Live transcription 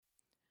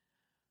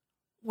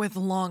With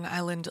Long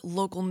Island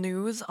local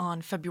news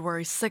on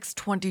February 6,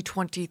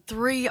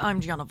 2023,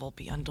 I'm Gianna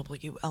Volpe on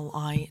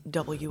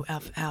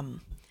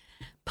WLIWFM.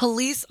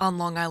 Police on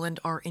Long Island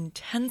are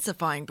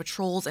intensifying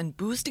patrols and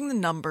boosting the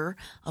number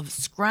of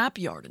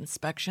scrapyard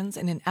inspections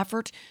in an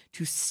effort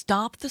to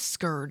stop the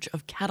scourge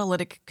of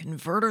catalytic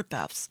converter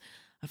thefts.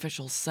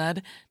 Officials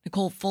said.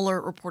 Nicole Fuller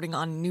reporting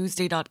on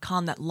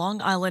Newsday.com that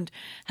Long Island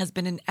has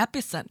been an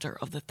epicenter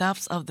of the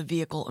thefts of the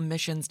vehicle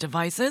emissions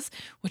devices,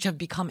 which have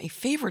become a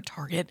favorite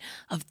target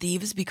of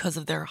thieves because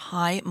of their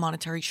high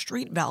monetary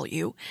street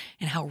value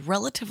and how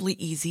relatively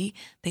easy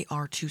they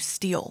are to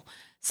steal.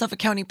 Suffolk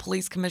County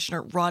Police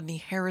Commissioner Rodney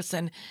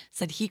Harrison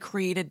said he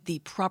created the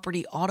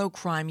Property Auto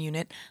Crime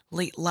Unit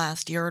late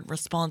last year in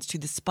response to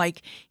the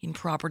spike in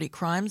property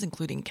crimes,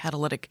 including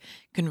catalytic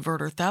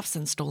converter thefts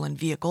and stolen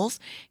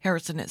vehicles.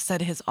 Harrison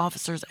said his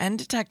officers and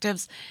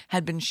detectives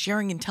had been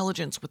sharing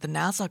intelligence with the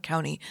Nassau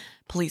County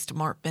Police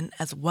Department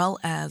as well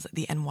as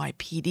the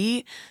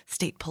NYPD,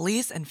 state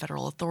police, and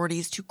federal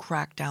authorities to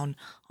crack down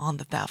on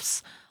the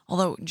thefts.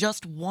 Although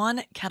just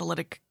one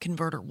catalytic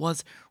converter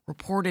was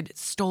reported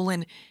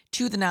stolen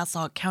to the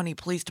Nassau County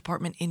Police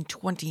Department in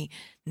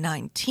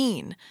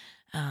 2019,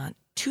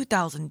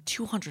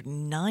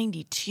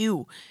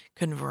 2,292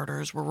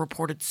 converters were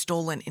reported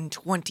stolen in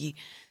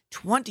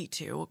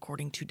 2022,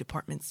 according to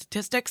department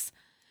statistics.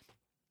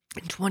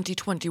 In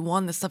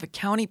 2021, the Suffolk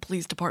County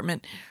Police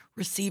Department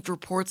received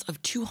reports of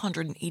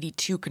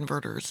 282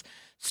 converters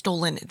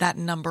stolen. That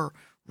number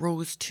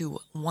rose to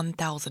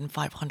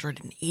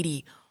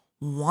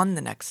 1,581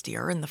 the next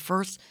year. In the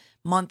first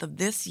month of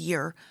this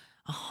year,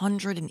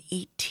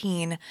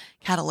 118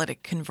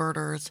 catalytic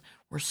converters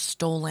were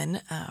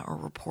stolen or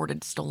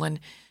reported stolen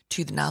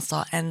to the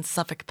Nassau and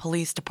Suffolk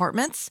Police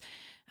Departments.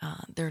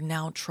 They're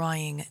now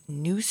trying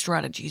new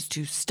strategies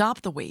to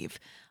stop the wave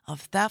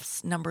of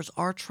thefts. Numbers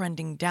are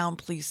trending down,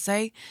 police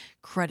say,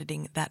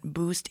 crediting that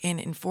boost in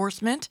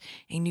enforcement.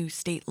 A new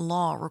state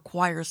law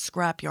requires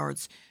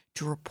scrapyards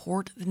to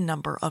report the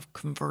number of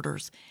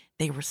converters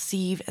they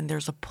receive, and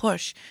there's a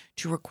push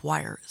to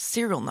require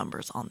serial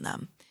numbers on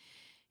them.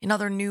 In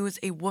other news,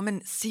 a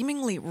woman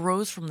seemingly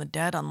rose from the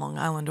dead on Long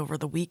Island over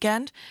the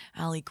weekend.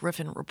 Allie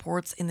Griffin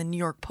reports in the New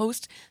York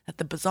Post that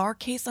the bizarre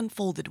case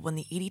unfolded when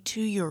the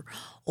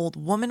 82-year-old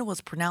woman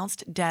was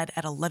pronounced dead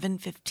at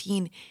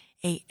 11:15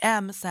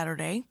 a.m.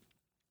 Saturday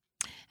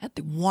at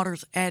the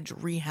Water's Edge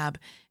Rehab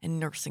and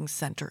Nursing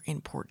Center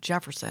in Port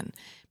Jefferson.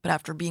 But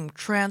after being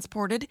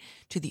transported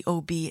to the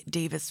O.B.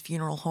 Davis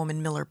Funeral Home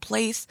in Miller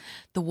Place,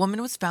 the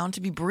woman was found to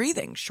be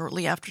breathing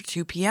shortly after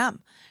 2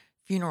 p.m.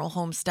 Funeral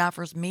home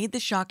staffers made the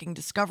shocking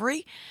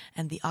discovery,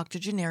 and the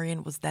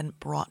octogenarian was then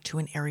brought to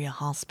an area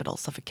hospital,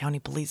 Suffolk County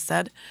Police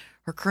said.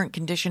 Her current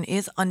condition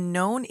is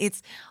unknown.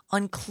 It's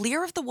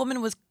unclear if the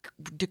woman was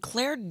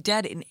declared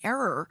dead in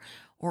error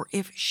or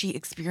if she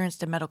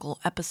experienced a medical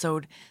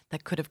episode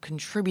that could have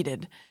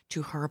contributed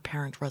to her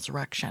apparent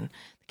resurrection.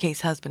 The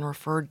case has been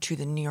referred to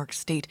the New York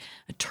State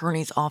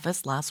Attorney's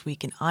Office. Last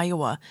week in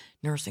Iowa,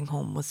 nursing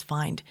home was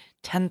fined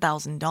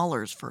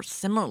 $10,000 for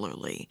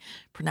similarly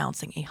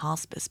pronouncing a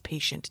hospice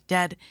patient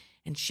dead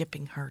and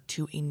shipping her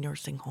to a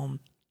nursing home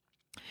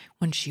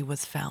when she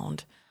was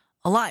found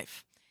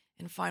alive.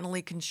 And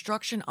finally,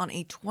 construction on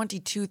a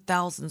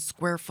 22,000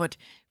 square foot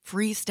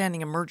freestanding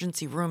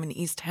emergency room in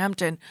East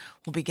Hampton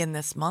will begin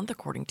this month,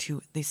 according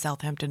to the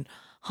Southampton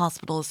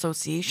Hospital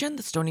Association.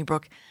 The Stony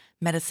Brook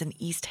Medicine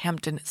East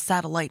Hampton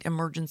Satellite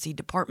Emergency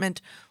Department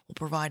will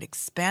provide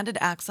expanded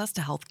access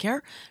to health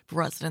care for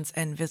residents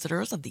and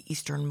visitors of the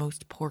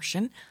easternmost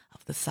portion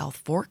of the South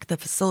Fork. The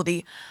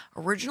facility,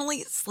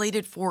 originally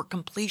slated for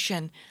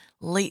completion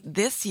late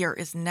this year,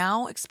 is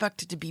now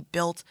expected to be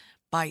built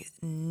by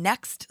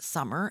next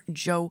summer.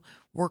 Joe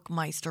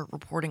Workmeister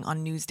reporting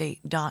on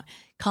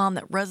Newsday.com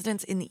that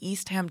residents in the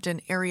East Hampton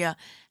area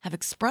have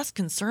expressed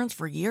concerns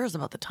for years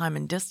about the time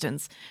and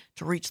distance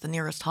to reach the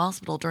nearest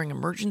hospital during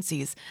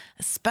emergencies,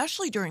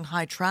 especially during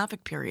high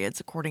traffic periods,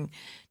 according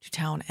to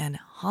town and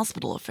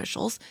hospital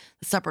officials.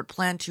 The separate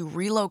plan to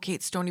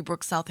relocate Stony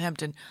Brook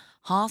Southampton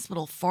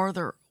Hospital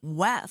farther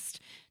west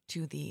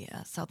to the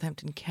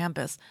Southampton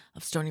campus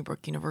of Stony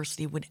Brook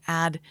University would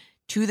add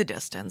to the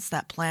distance.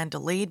 That plan,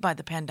 delayed by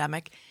the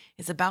pandemic,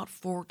 is about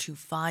 4 to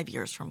 5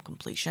 years from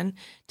completion.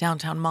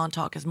 Downtown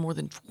Montauk is more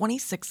than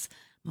 26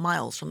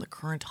 miles from the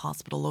current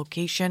hospital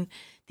location.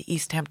 The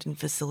East Hampton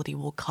facility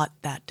will cut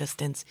that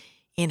distance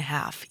in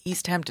half.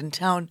 East Hampton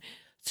Town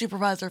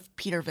Supervisor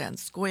Peter Van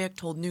Scoyoc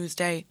told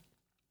Newsday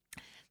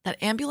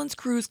that ambulance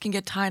crews can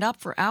get tied up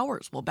for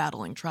hours while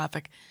battling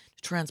traffic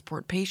to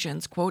transport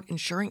patients. Quote,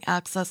 ensuring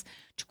access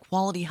to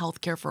quality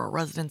health care for our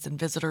residents and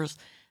visitors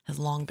has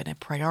long been a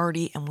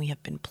priority, and we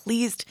have been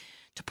pleased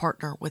to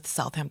partner with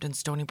Southampton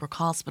Stony Brook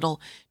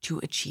Hospital to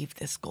achieve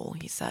this goal,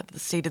 he said. The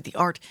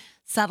state-of-the-art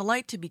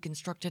satellite to be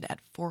constructed at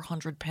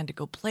 400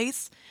 Pandigo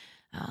Place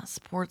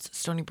supports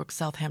Stony Brook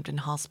Southampton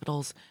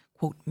Hospital's,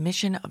 quote,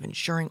 mission of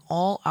ensuring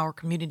all our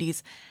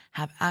communities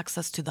have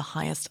access to the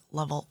highest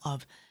level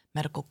of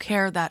medical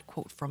care. That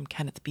quote from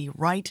Kenneth B.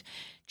 Wright,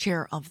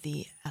 chair of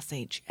the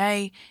SHA,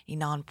 a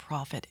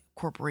nonprofit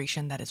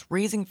corporation that is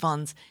raising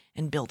funds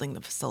and building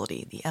the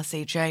facility. The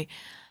SHA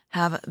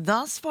have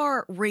thus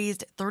far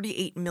raised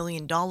 $38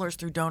 million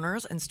through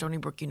donors, and Stony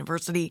Brook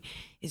University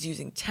is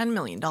using $10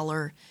 million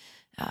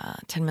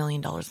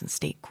in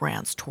state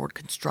grants toward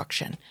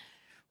construction.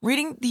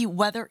 Reading the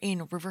weather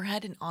in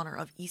Riverhead in honor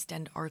of East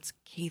End Arts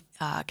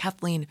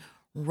Kathleen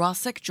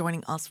Russick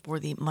joining us for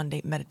the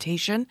Monday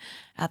meditation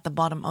at the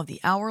bottom of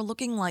the hour,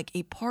 looking like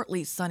a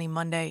partly sunny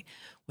Monday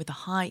with a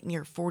high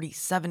near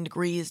 47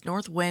 degrees.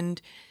 North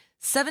wind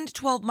 7 to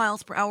 12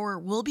 miles per hour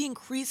will be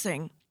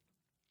increasing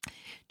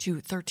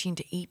to 13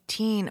 to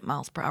 18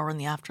 miles per hour in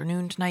the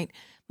afternoon tonight.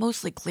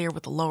 Mostly clear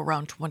with a low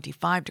around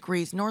 25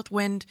 degrees. North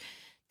wind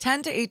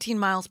 10 to 18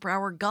 miles per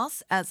hour.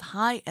 Gusts as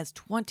high as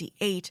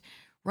 28.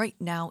 Right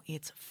now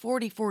it's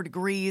 44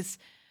 degrees.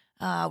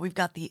 We've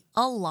got the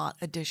A Lot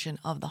edition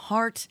of The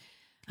Heart,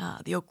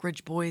 the Oak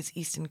Ridge Boys,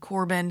 Easton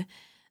Corbin,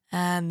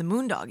 and the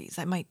Moondoggies.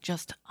 I might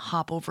just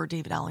hop over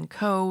David Allan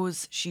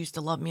Coe's She Used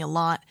to Love Me a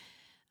Lot.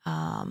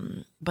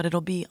 But it'll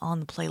be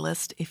on the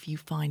playlist if you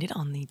find it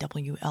on the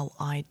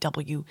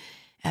WLIW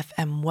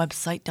FM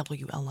website,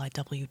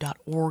 wliw.org/radio.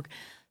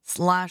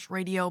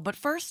 But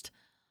first,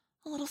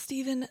 a little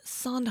Stephen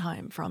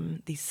Sondheim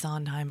from the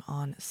Sondheim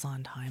on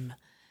Sondheim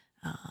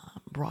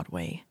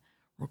Broadway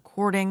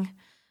recording.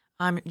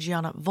 I'm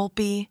Gianna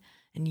Volpe,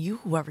 and you,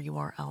 whoever you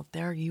are out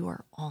there, you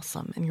are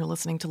awesome. And you're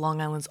listening to Long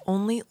Island's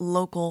only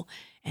local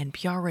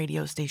NPR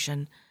radio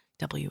station,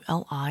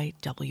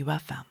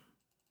 WLIW-FM.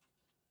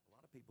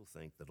 People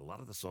think that a lot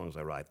of the songs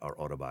I write are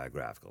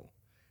autobiographical.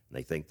 And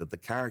they think that the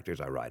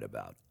characters I write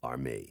about are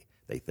me.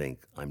 They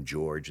think I'm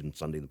George in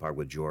Sunday in the Park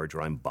with George,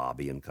 or I'm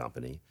Bobby and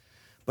Company.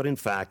 But in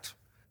fact,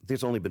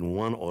 there's only been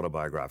one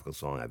autobiographical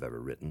song I've ever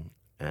written,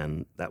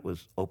 and that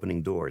was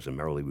Opening Doors and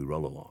Merrily We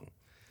Roll Along.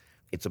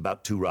 It's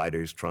about two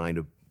writers trying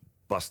to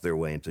bust their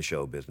way into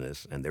show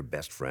business and their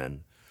best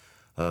friend,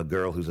 a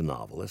girl who's a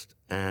novelist,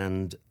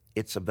 and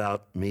it's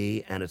about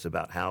me, and it's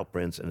about Hal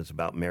Prince, and it's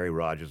about Mary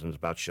Rogers, and it's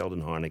about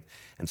Sheldon Harnick,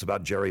 and it's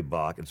about Jerry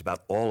Bach. It's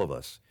about all of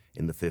us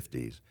in the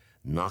 50s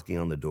knocking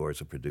on the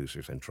doors of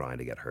producers and trying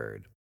to get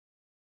heard.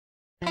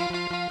 I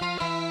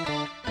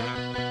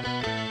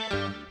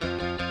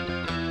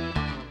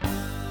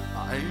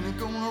ain't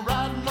gonna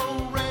ride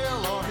no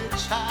rail or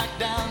hitchhike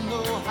down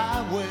no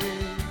highway.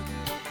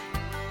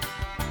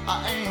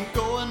 I ain't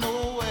going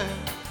nowhere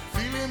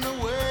feeling the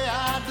way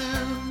I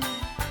do,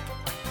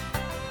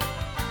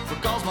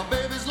 because my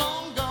baby's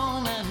long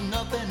gone and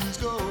nothing's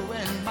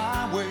going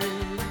my way.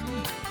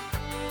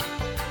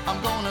 I'm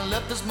gonna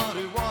let this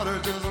muddy water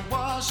just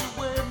wash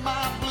away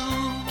my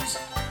blues.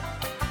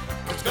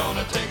 It's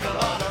gonna take a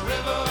lot of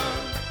river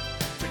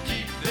to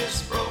keep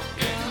this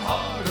broken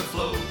heart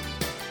afloat.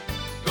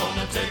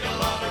 Gonna take a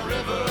lot of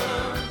river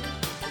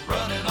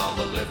running all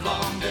the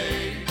livelong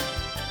day.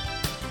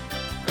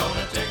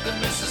 Gonna take the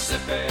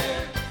Mississippi,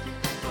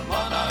 the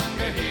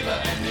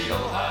Monongahela and the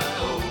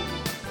Ohio.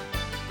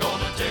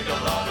 Gonna take a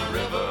lot of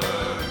river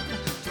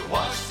to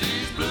wash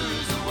these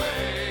blues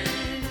away.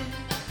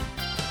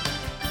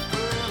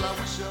 Well, I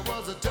wish I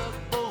was a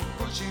tugboat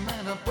pushing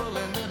and a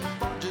pulling them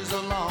barges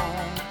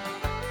along,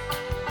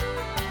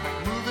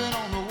 moving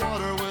on the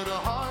water with a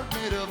heart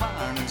made of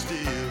iron and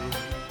steel.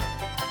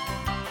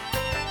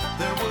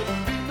 There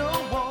wouldn't be no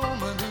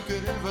woman who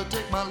could ever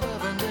take my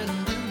love and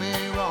then do me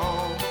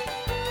wrong.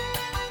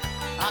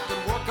 I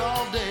could work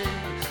all day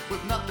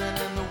with nothing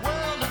in the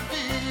world to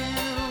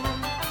feel.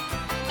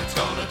 It's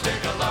gonna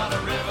take a lot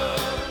of river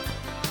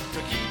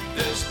to keep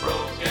this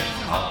broken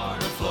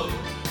heart afloat.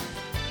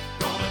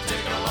 Gonna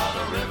take a lot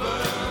of river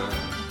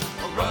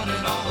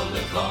running all the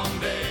livelong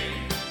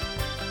day.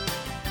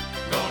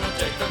 Gonna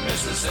take the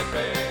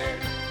Mississippi,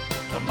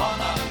 the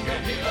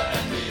Monongahela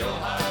and the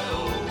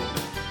Ohio.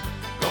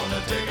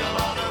 Gonna take a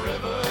lot of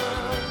river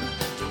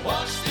to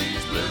wash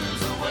these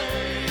blues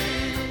away.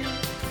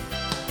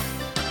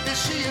 Is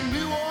she in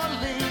New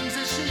Orleans?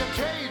 Is she a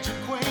Cajun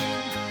queen?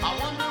 I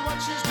wonder what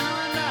she's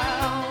doing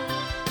now.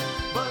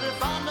 But if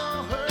I know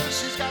her,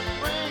 she's got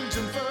rings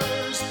and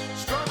furs,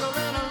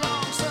 struggling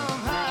along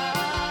somehow.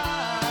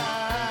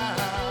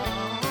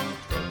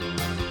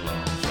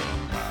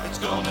 It's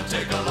gonna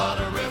take a lot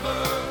of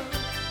river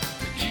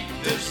to keep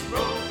this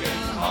broken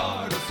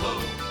heart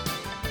afloat.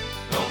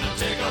 Gonna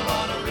take a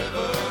lot of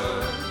river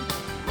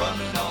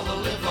running all the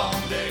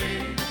livelong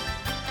day.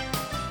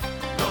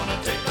 Gonna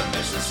take the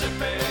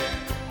Mississippi,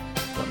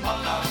 the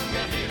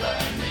Monongahela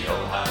and the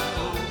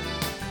Ohio.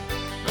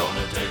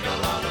 Gonna take a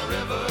lot of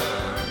river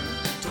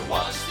to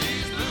wash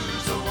these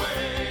blues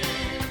away.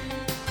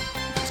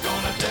 It's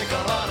gonna take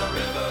a lot of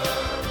river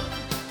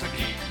to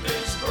keep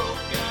this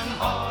broken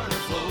heart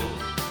afloat.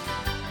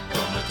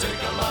 Gonna take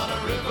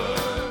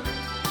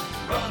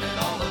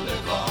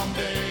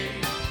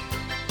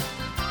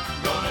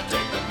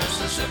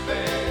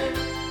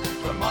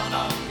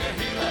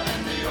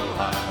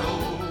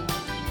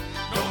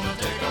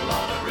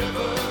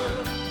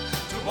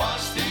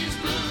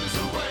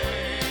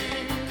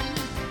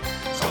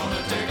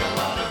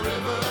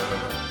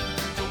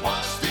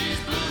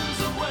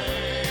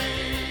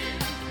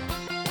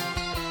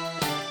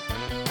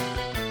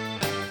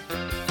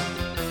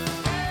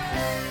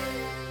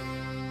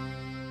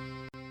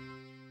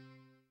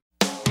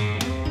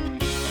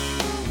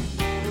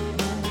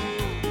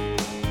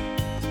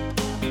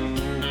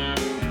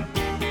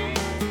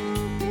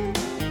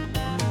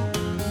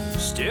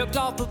Stepped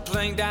off the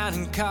plane down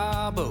in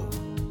Cabo,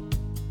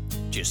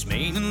 just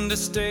meaning to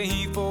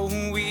stay for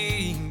a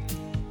week.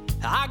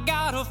 I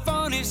got a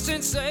funny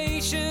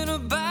sensation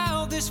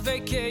about this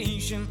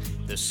vacation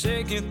the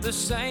second the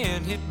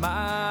sand hit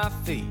my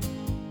feet.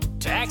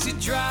 Taxi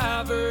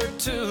driver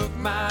took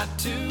my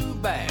 2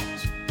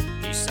 bags.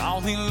 He saw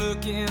me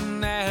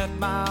looking at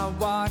my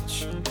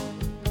watch.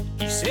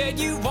 He said,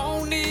 you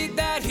won't need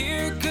that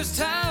here, 'cause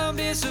time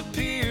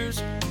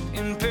disappears.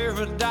 In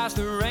paradise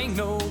there ain't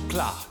no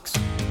clocks.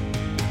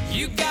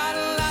 You got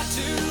a lot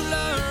to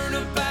learn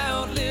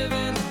about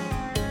living.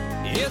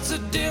 It's a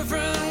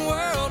different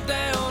world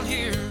down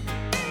here.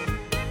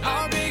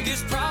 Our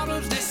biggest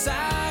problem's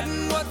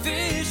deciding what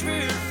fish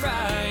we're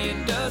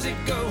frying. Does it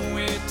go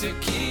with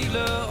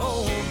tequila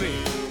or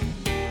beer?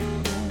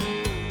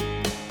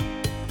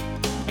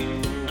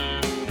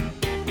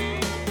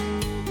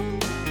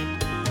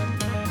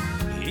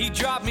 He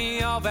dropped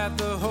me off at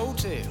the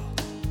hotel.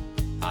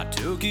 I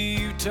took a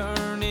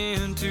U-turn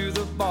into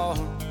the bar.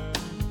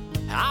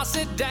 I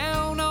sat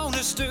down on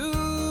a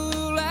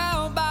stool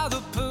out by the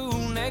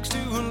pool next to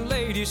a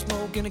lady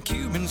smoking a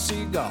Cuban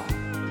cigar.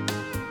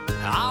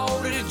 I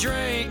ordered a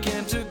drink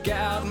and took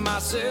out my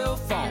cell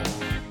phone.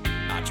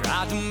 I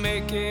tried to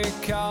make a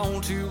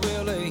call to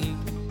LA.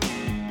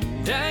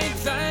 Dang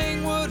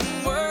thing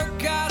wouldn't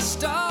work. I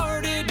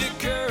started to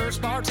curse.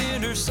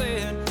 Bartender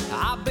said,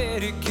 I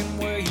bet it can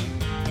wait.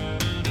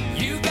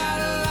 You got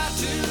a lot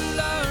to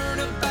learn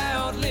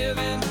about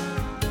living.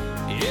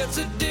 It's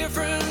a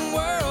different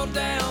world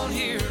down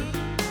here.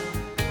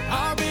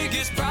 Our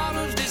biggest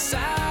problem's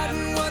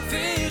deciding what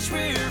fish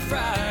we're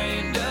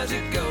frying. Does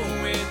it go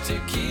with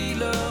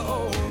tequila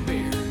or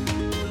beer?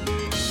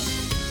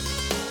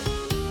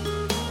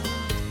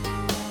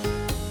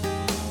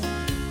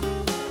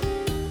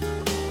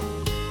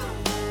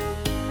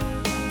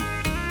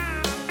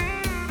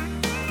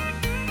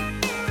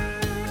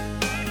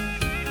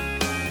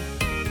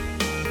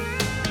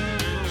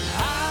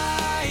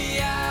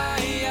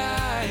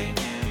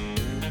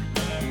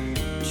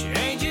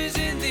 Changes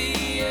in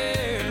the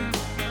air.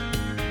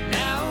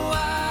 Now I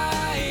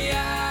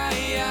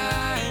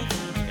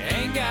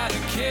ain't gotta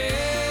care.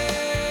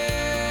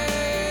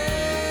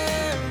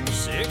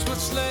 6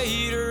 months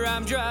later,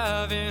 I'm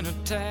driving a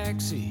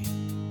taxi.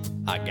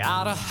 I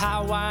got a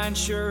Hawaiian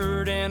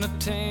shirt and a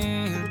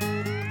tan.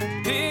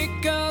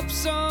 Pick up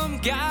some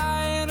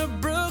guy in a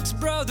Brooks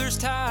Brothers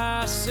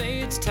tie. Say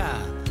it's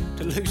time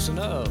to loosen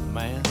up,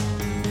 man.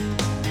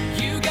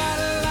 You got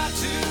a lot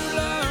to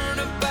learn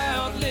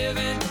about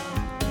living.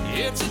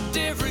 It's a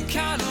different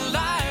kind of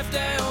life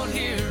down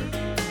here.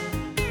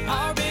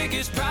 Our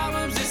biggest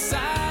problem's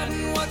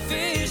deciding what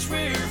fish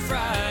we're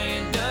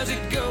frying. Does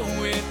it go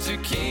with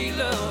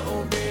tequila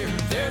or beer?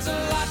 There's a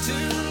lot to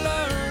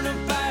learn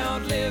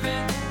about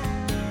living.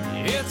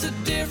 It's a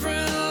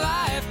different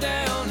life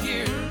down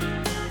here.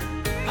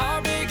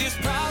 Our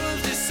biggest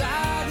problem's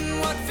deciding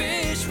what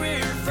fish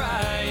we're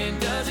frying.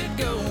 Does it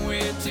go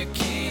with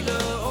tequila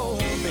or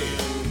beer?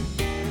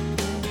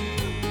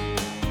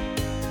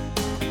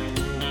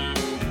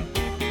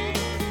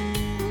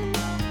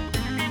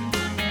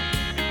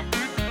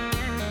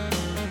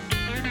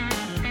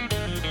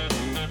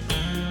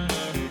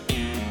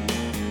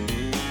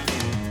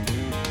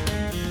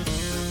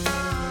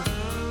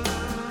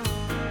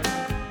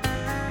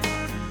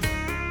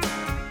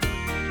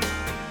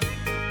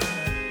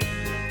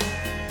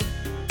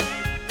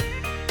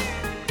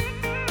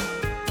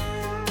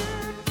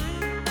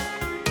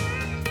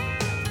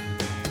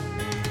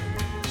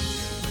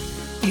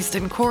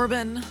 Easton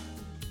Corbin,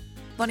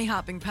 bunny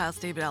hopping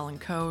past David Allan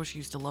Coe. She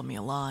used to love me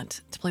a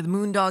lot. To play the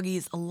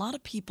Moondoggies, A Lot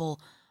of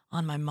People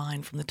on My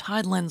Mind from the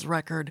Tidelands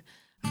record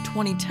of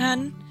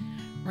 2010,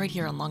 right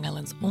here on Long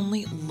Island's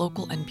only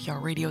local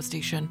NPR radio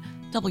station,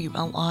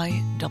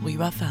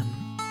 WLIWFM.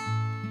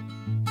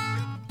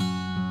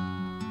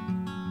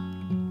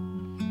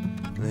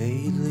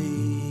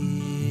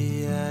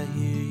 Lately, I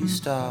hear you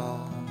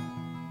start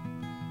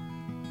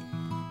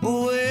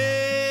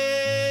away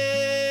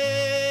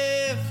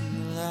from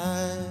the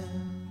line,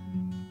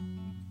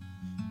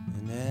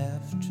 and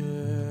after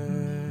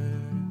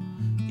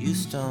you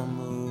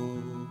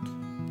stumbled,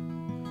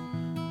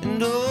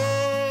 and oh,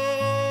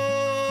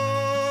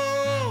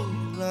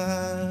 you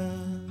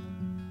lied,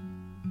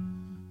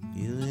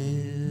 you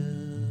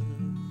live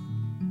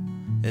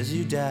as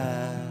you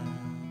die.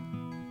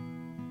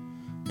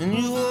 And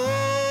you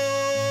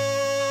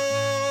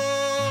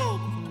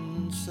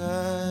open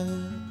inside.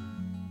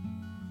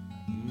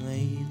 And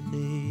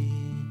lately,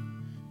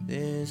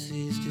 there's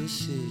these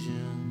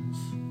decisions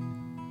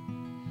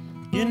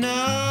you're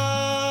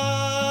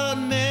not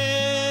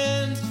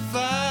meant to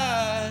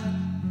fight.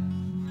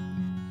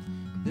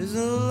 There's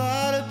a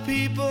lot of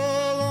people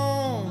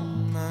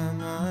on my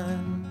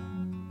mind.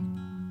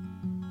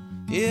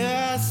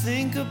 Yeah, I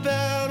think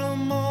about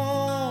them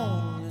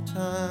all the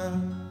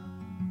time.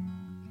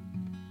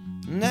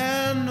 And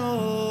I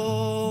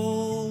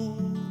know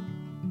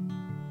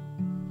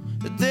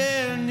that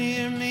they're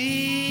near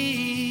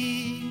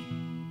me.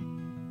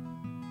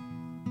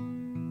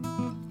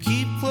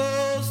 Keep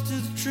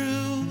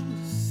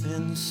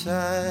the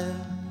side,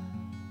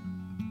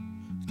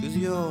 'cause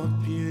your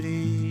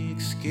beauty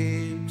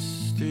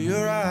escapes through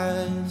your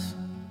eyes.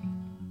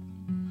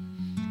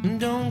 And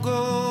don't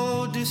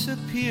go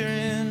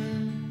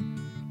disappearing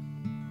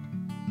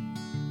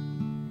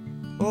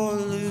or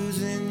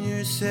losing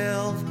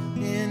yourself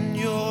in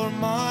your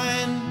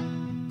mind.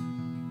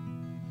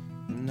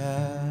 And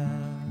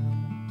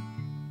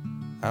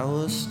I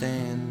was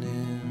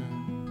standing,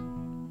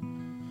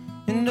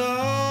 and all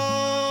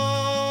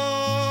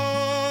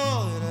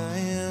that I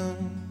am,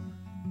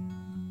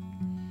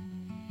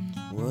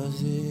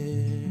 was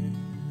it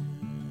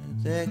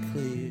that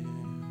clear?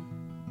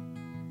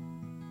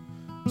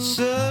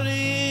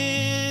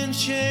 Sudden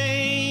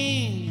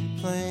change of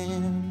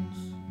plans,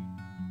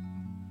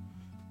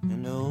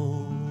 and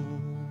oh,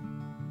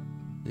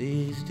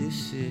 these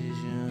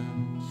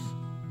decisions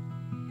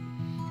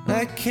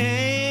I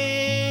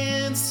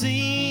can't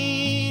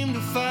seem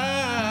to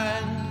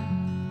find.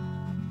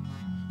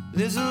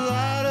 There's a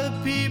lot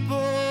of people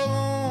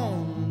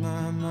on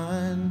my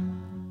mind.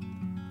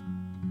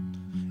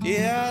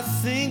 Yeah, I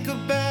think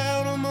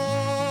about them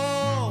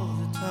all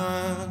the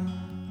time.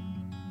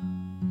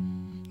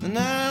 And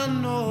I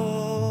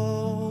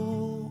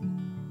know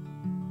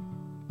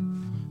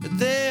that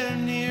they're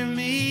near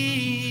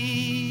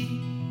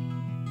me.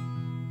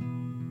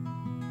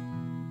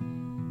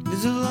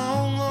 There's a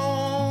long,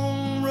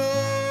 long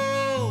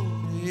road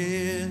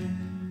ahead.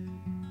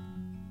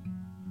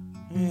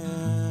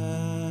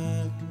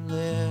 Yeah,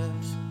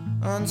 left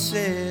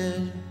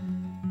unsaid.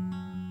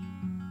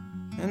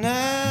 And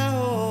I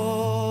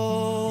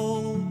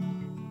hope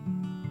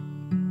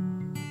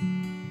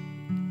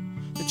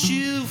that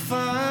you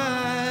find.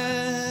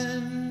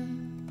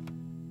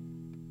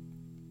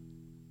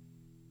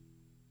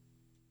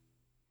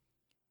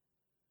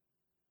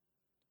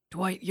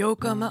 Dwight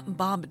Yoakam,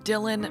 Bob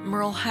Dylan,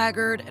 Merle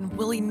Haggard, and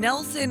Willie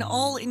Nelson,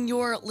 all in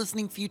your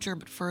listening future.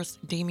 But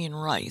first, Damien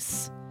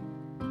Rice.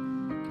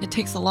 It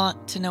Takes a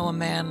Lot to Know a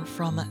Man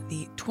from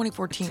the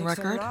 2014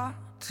 record,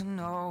 to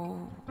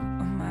know a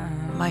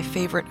man. My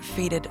Favorite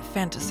Faded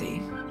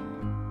Fantasy,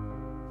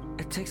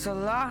 It takes a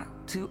lot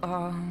to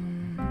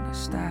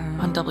understand.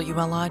 on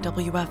WLI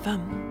WFM.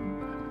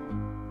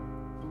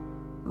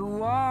 The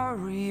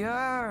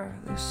warrior,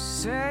 they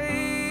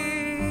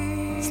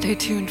say. Stay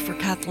tuned for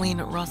Kathleen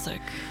Russick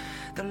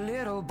The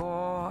little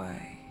boy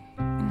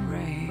in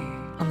rain.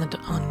 on the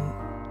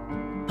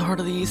Heart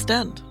of the East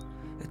End.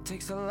 It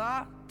takes a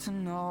lot to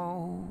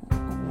know a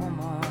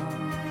woman.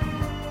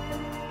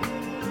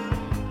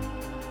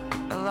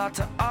 A lot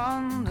to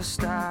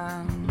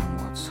understand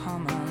what's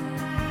humming.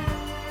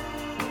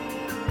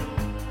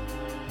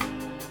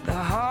 The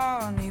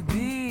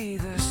honeybee,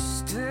 the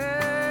sting.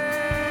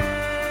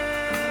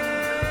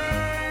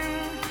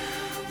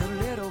 The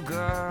little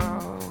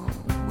girl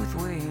with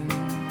wings.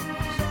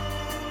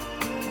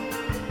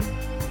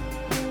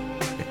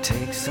 It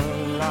takes a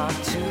lot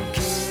to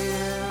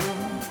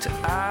give, to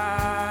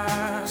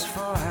ask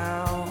for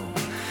help,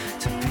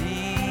 to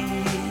be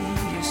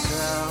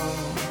yourself,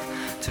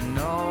 to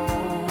know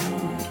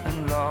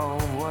and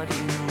love what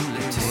you live with.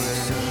 It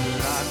takes a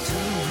lot to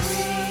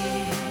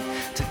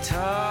breathe, to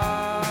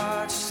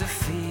touch, to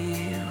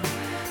feel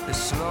the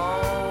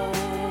slow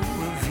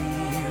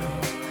reveal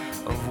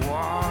of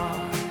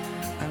one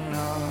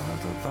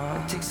another. But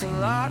it takes a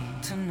lot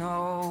to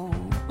know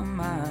a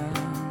man,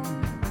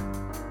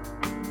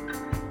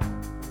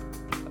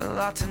 a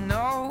lot to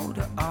know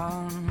to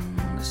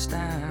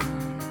understand.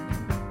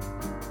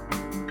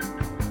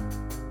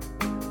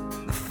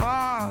 The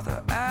Father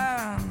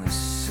and the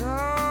Son,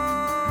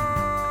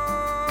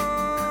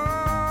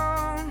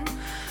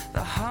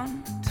 the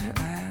hunter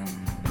and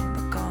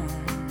the gun.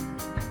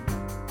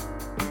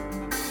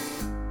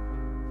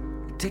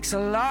 It takes a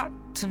lot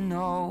to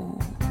know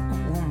a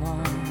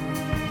woman,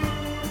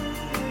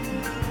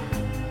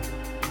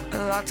 a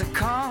lot to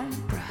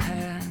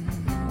comprehend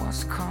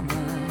what's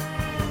coming.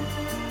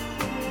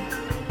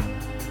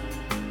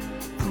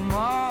 The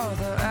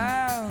mother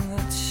and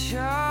the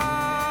child,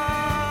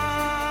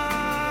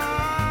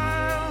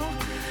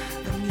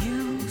 the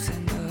muse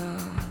and the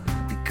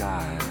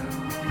beguile.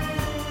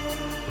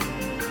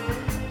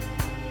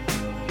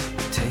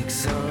 It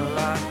takes a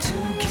lot to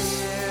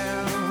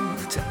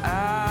give, to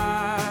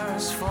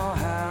ask for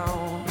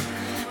help,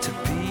 to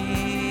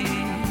be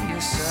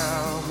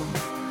yourself,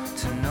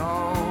 to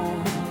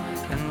know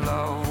and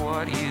love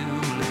what you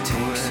live with. It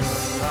takes a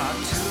lot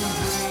to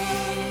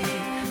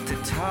breathe, to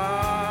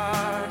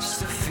touch,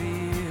 to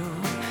feel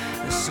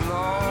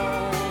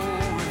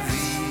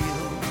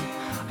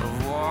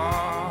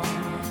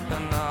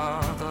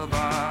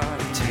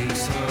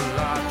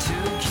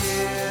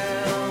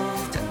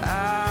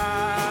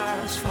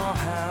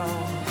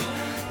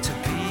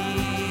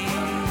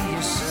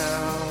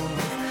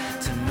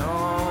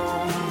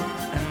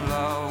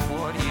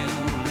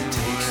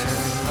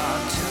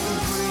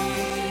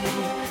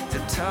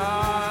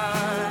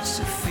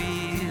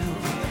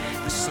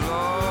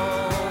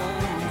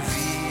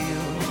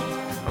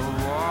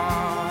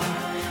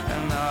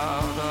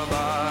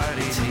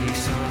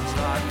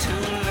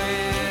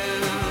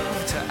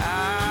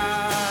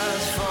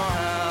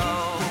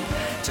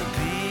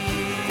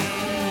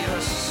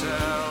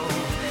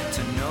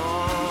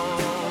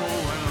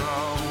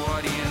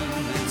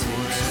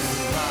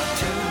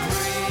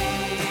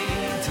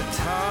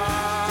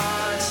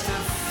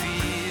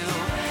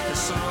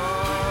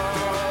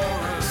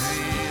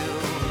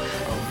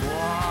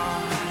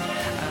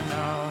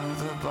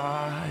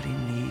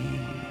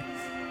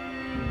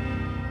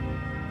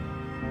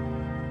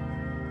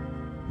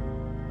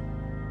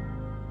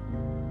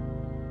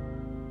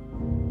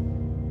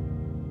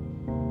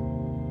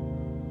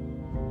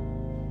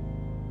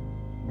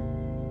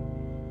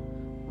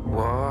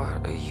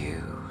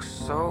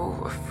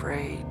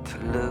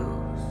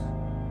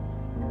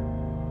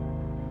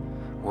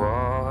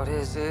What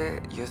is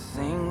it you're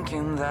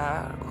thinking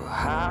that will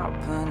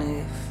happen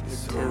if you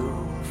do?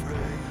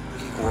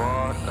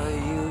 What are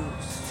you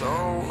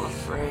so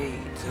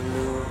afraid to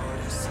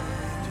lose?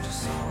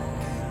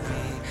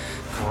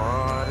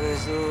 What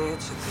is it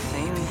you're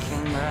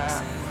thinking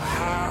that will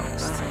happen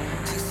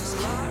if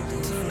you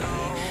do?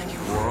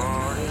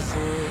 What is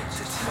it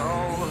you're so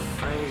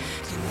afraid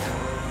to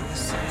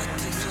lose?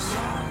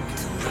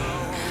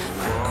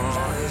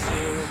 What is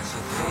it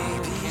you're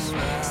thinking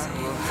that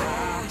will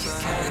happen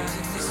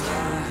if you do?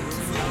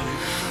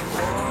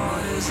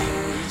 What is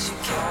it you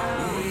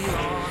carry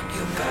on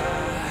your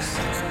back?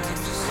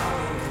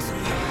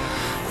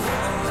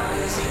 What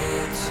is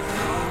it you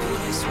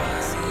know is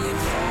right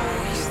before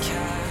you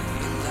can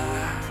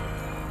relax?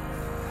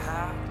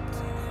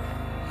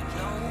 You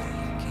know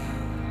you can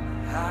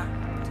act.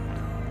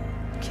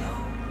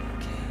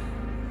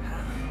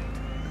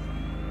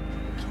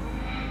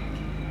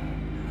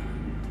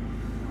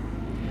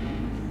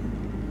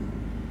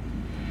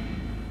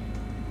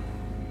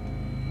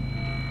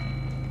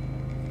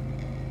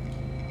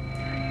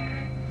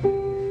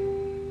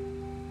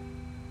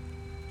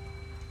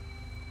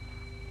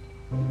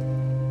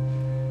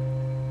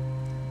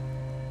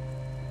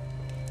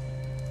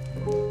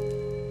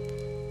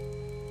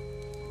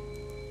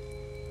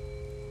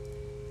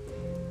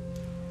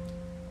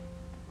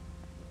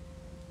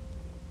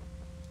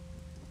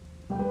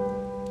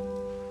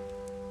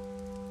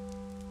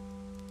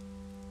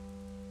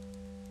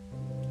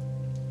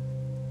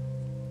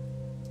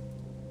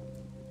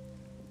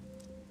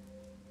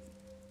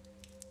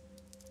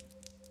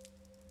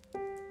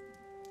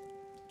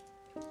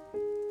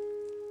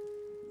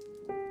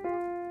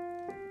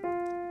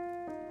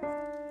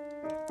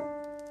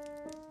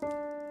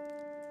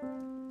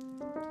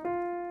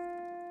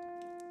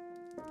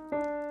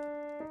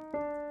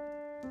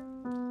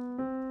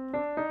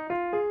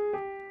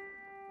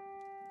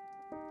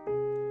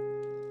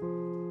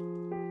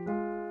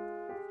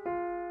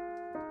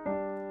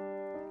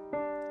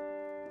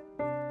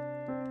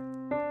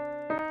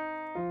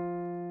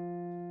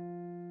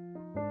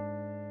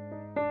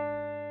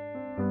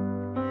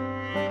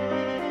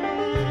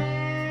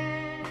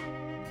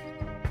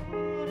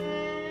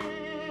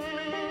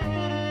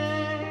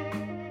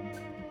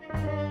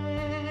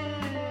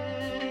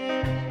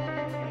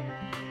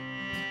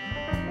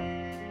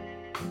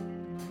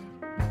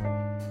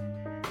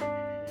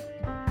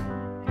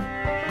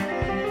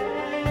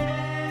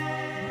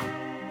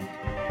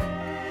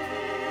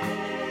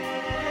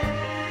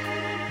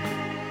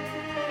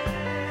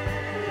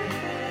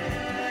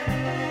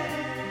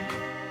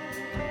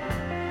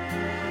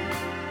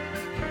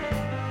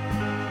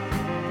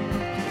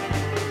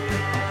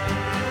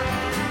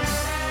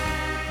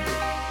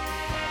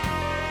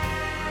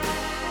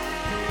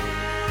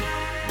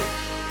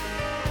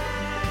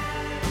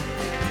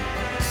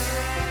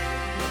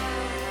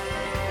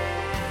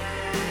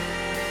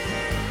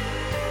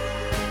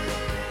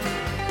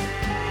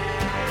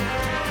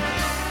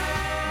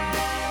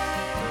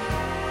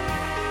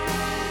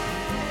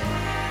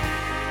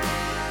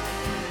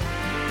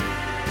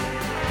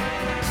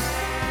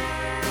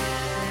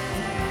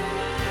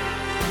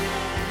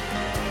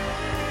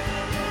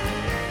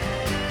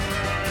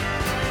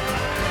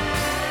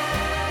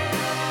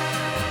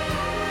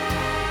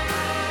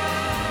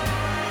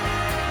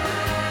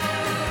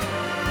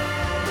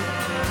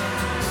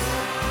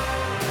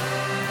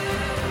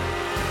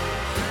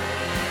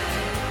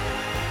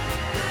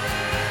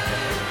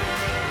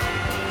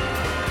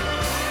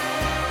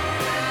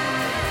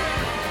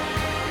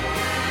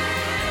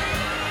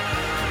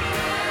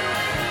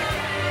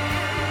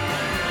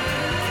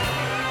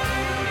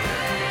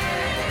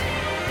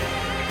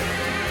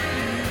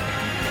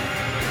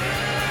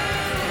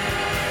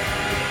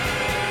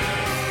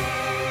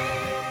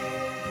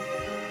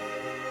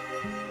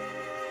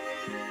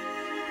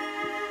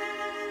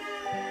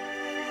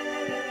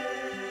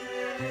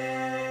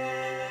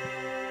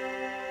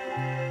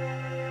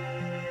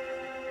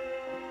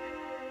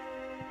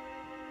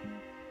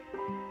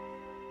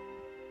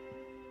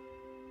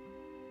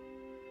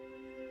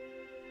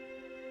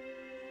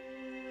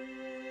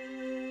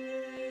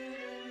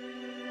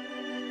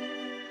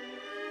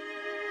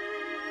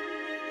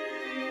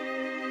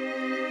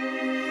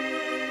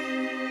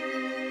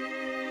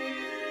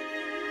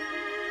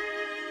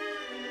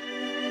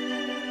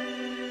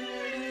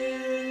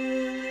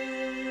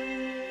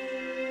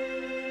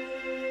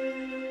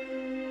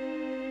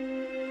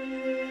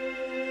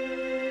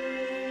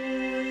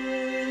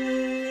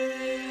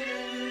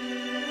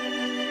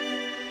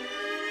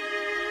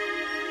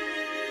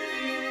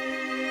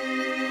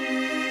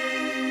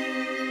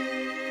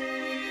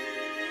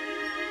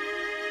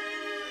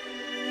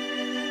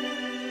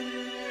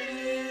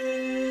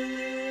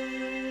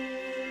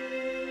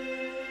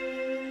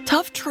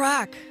 Tough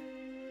track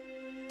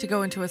to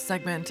go into a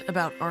segment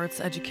about arts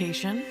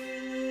education.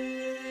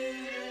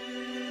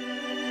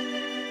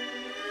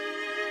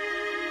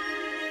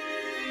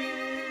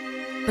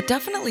 But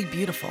definitely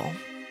beautiful.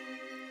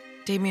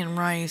 Damien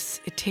Rice,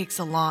 It Takes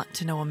a Lot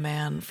to Know a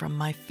Man, from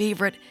my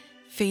favorite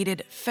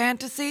Faded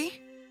Fantasy.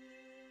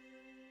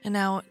 And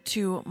now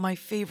to my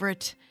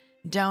favorite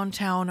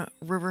downtown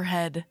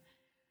Riverhead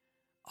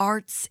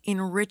arts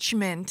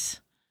enrichment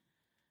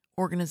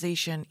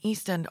organization,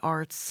 East End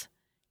Arts.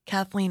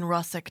 Kathleen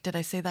Russick, did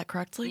I say that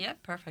correctly? Yeah,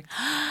 perfect.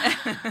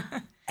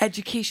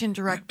 Education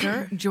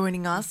Director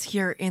joining us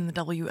here in the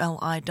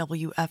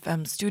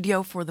WLIW-FM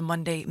studio for the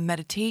Monday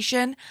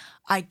Meditation.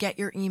 I get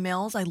your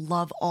emails. I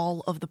love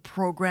all of the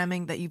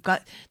programming that you've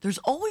got. There's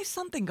always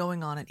something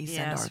going on at East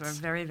End Arts. Yes, we're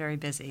very, very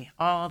busy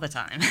all the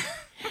time.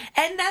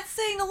 And that's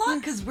saying a lot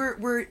because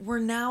we're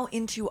now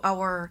into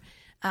our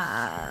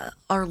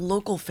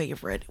local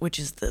favorite, which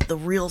is the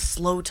real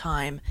slow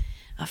time.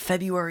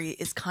 February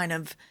is kind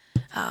of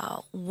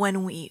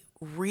when we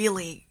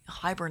really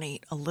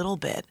hibernate a little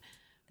bit,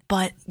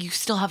 but you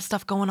still have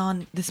stuff going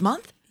on this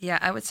month? Yeah,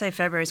 I would say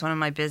February is one of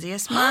my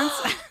busiest months.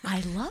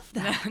 I love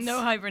that.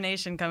 No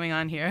hibernation coming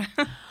on here.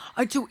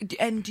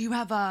 And do you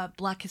have a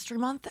Black History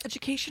Month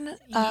education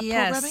programming?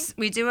 Yes,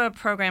 we do a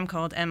program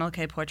called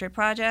MLK Portrait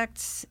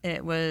Project.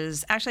 It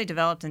was actually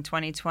developed in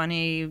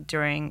 2020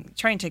 during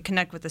trying to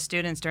connect with the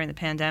students during the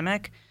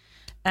pandemic.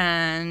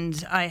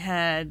 And I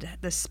had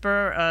the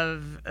spur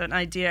of an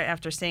idea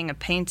after seeing a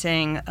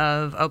painting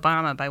of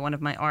Obama by one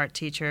of my art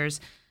teachers,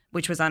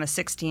 which was on a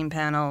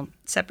 16-panel,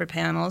 separate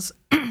panels.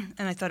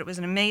 And I thought it was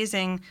an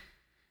amazing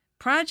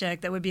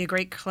project that would be a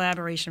great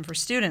collaboration for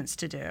students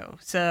to do.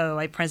 So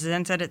I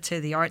presented it to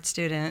the art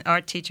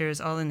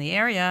teachers all in the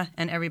area,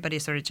 and everybody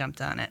sort of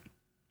jumped on it.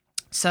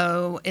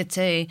 So it's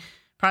a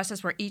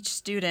process where each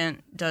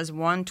student does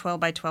one 12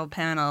 by 12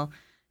 panel,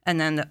 and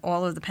then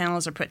all of the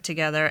panels are put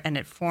together, and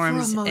it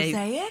forms For a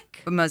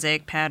mosaic? a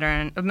mosaic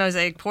pattern, a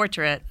mosaic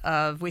portrait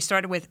of. We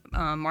started with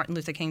Martin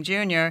Luther King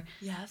Jr.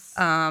 Yes.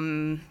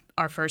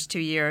 Our first 2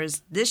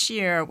 years. This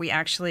year, we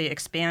actually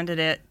expanded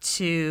it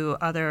to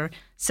other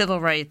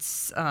civil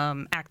rights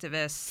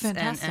activists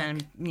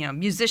and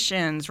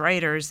musicians,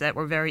 writers that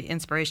were very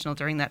inspirational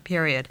during that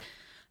period,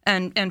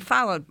 and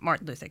followed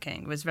Martin Luther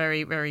King. Was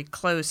very, very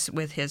close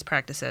with his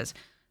practices.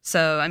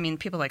 So, I mean,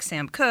 people like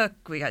Sam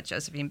Cooke, we got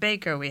Josephine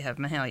Baker, we have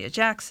Mahalia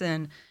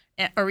Jackson,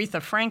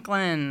 Aretha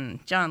Franklin,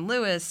 John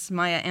Lewis,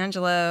 Maya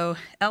Angelou,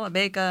 Ella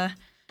Baker,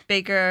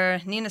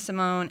 Nina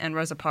Simone, and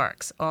Rosa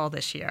Parks, all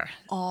this year.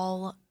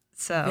 All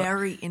So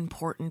very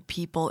important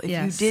people.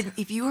 Yes.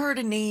 If you heard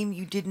a name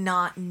you did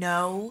not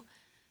know,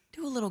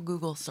 do a little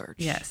Google search.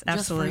 Yes, just for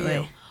absolutely.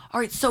 you. All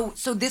right, so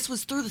this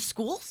was through the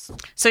schools?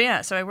 So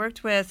I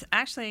worked with,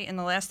 actually in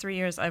the last 3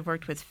 years, I've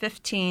worked with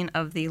 15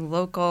 of the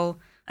local,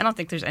 I don't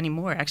think there's any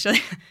more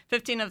actually,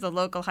 15 of the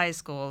local high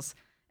schools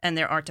and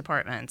their art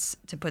departments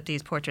to put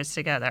these portraits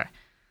together.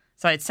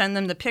 So I'd send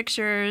them the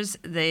pictures,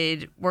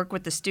 they'd work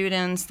with the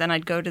students, then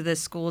I'd go to the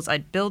schools,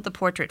 I'd build the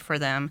portrait for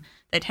them.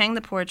 They'd hang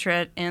the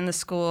portrait in the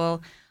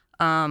school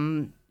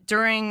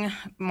during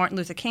Martin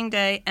Luther King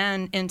Day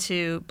and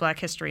into Black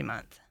History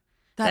Month.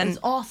 That is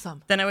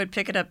awesome. Then I would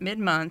pick it up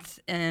mid-month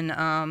in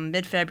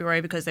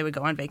mid-February because they would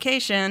go on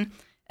vacation,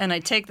 and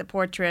I'd take the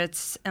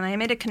portraits, and I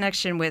made a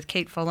connection with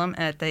Kate Fulham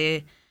at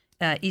the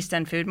East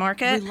End Food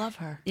Market. We love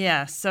her.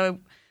 Yeah, so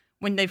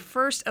when they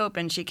first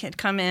opened, she could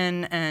come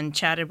in and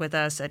chatted with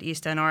us at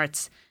East End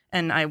Arts,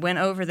 and I went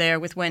over there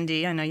with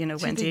Wendy. I know you know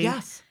Wendy.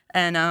 Yes.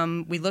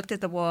 And we looked at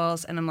the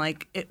walls, and I'm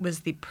like, it was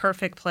the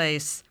perfect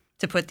place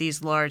to put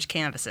these large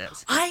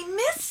canvases. I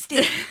missed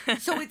it.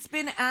 So it's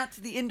been at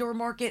the indoor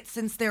market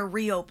since they're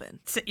reopened.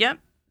 So, yep.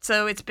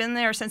 So it's been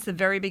there since the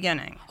very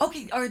beginning.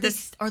 Okay, are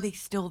they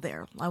still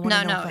there? I want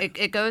to know. No,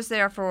 it goes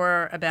there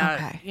for about,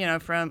 Okay.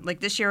 from, like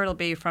this year it'll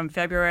be from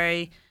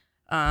February,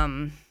 what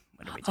are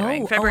we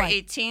doing? February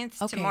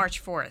 18th to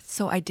March 4th.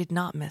 So I did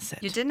not miss it.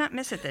 You did not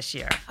miss it this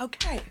year.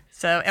 Okay.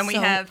 So, and we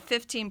So- have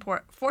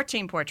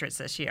 14 portraits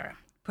this year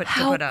to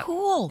How put up.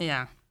 cool.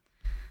 Yeah.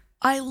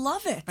 I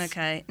love it.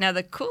 Okay. Now,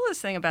 the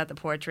coolest thing about the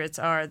portraits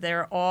are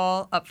they're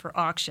all up for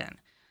auction.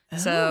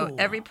 So Oh.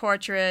 every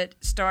portrait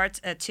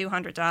starts at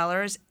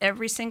 $200.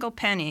 Every single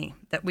penny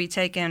that we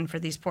take in for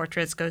these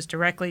portraits goes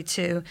directly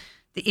to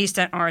the East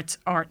End Arts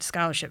Art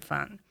Scholarship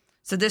Fund.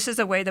 So this is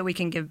a way that we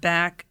can give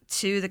back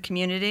to the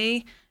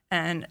community.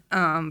 And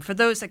for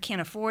those that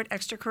can't afford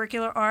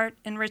extracurricular art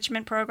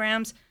enrichment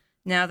programs,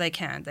 now they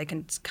can. They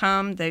can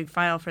come, they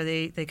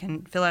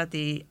can fill out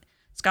the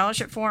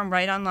scholarship form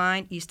right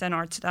online,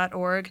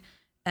 eastendarts.org,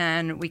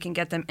 and we can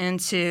get them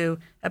into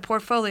a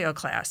portfolio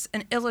class,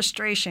 an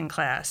illustration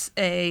class,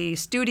 a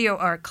studio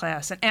art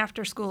class, an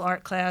after-school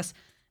art class,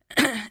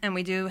 and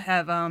we do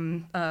have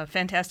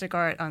fantastic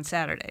art on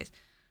Saturdays.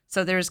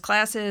 So there's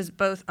classes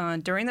both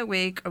during the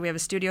week, or we have a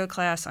studio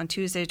class on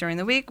Tuesdays during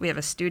the week. We have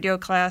a studio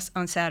class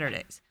on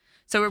Saturdays.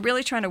 So we're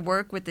really trying to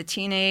work with the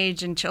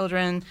teenage and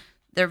children.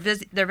 They're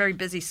very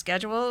busy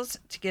schedules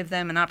to give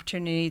them an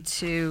opportunity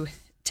to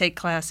take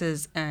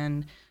classes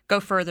and go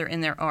further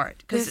in their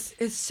art. This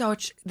is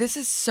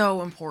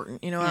so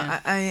important. You know,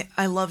 Yeah.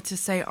 I love to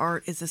say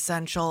art is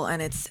essential,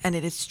 and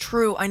it is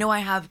true. I know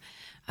I'm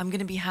going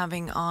to be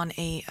having on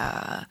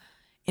an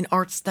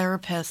arts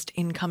therapist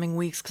in coming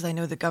weeks because I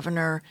know the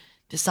governor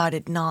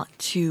decided not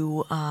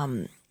to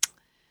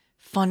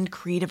fund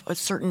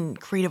certain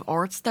creative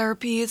arts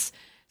therapies.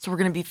 So we're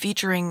going to be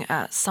featuring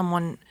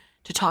someone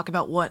to talk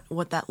about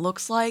what that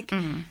looks like.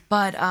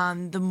 But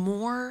the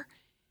more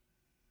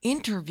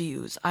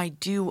interviews I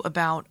do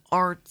about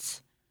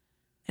arts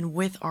and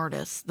with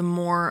artists, the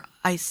more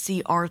I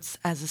see arts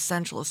as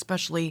essential,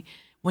 especially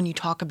when you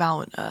talk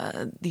about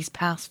these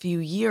past few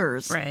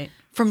years. Right.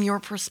 From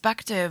your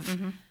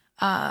perspective,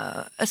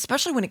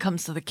 especially when it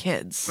comes to the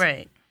kids.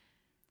 Right.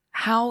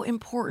 How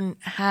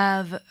important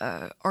have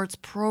arts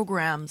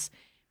programs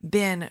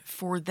been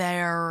for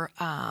their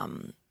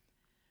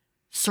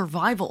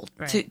survival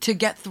to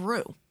get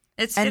through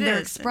and their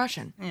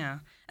expression? Yeah.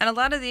 And a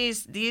lot of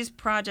these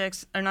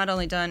projects are not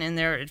only done in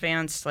their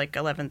advanced, like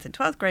 11th and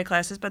 12th grade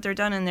classes, but they're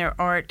done in their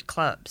art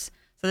clubs.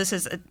 So this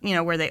is,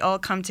 where they all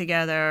come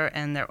together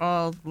and they're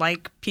all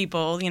like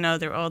people,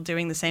 they're all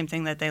doing the same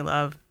thing that they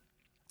love.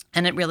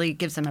 And it really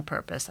gives them a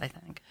purpose, I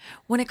think.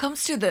 When it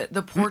comes to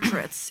the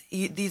portraits,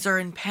 these are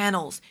in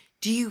panels.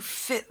 Do you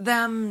fit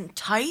them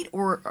tight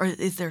or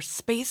is there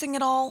spacing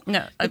at all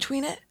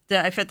between it?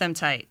 I fit them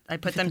tight. I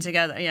put them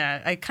together.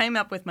 Yeah, I came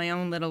up with my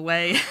own little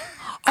way.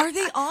 Are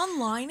they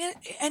online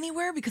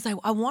anywhere? Because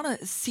I want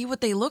to see what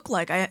they look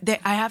like. I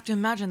have to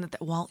imagine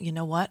that, well, you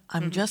know what?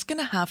 I'm just going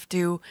to have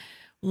to,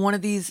 one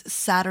of these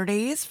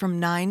Saturdays from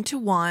 9 to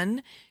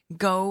 1,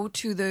 go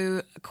to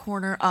the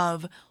corner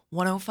of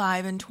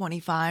 105 and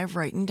 25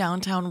 right in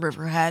downtown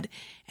Riverhead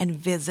and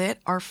visit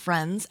our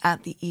friends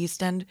at the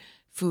East End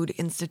Food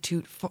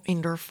Institute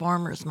Indoor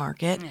Farmers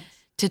Market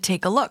to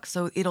take a look.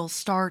 So it'll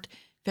start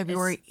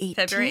February 18th.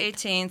 February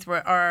 18th,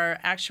 where our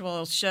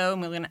actual show,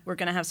 and we're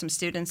gonna have some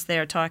students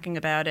there talking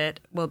about it,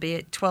 will be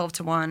at 12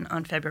 to 1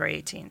 on February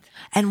 18th.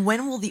 And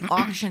when will the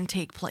auction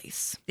take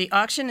place? The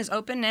auction is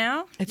open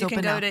now. It's you open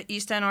can go now. to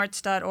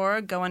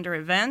eastendarts.org, go under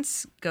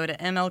events, go to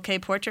MLK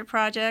Portrait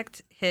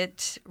Project,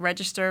 hit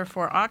register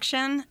for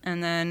auction,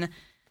 and then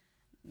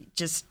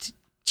just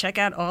check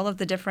out all of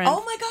the different...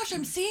 Oh my gosh,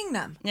 I'm seeing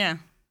them. Yeah.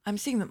 I'm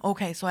seeing them.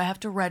 Okay, so I have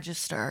to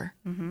register.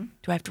 Mm-hmm.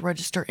 Do I have to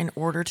register in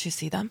order to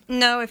see them?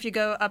 No, if you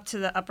go up to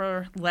the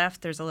upper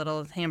left, there's a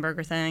little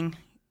hamburger thing.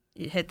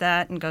 You hit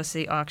that and go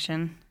see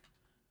auction.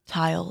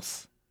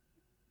 Tiles.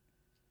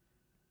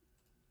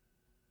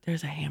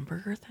 There's a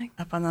hamburger thing?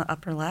 Up on the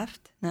upper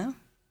left? No?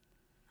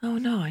 Oh,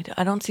 no, I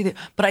don't see that.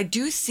 But I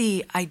do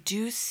see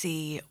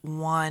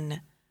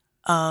one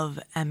of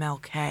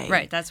MLK.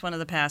 Right, that's one of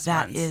the past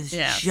ones. That is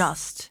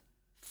just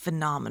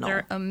phenomenal.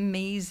 They're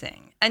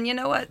amazing. And you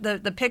know what?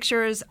 The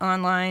pictures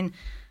online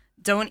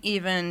don't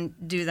even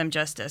do them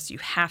justice. You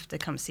have to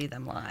come see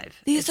them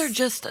live. These are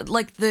just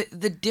like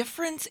the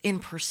difference in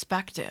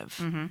perspective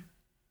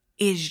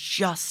is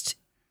just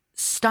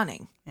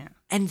stunning. Yeah.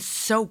 And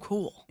so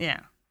cool. Yeah.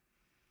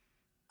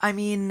 I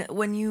mean,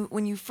 when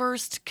you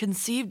first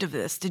conceived of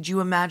this, did you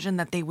imagine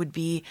that they would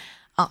be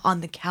on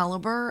the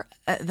caliber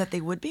that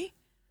they would be?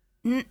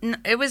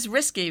 It was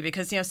risky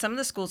because, some of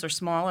the schools are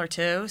smaller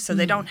too, so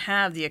they don't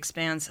have the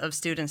expanse of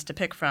students to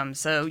pick from.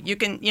 So you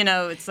can,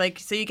 it's like,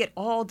 so you get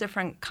all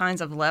different kinds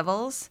of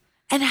levels.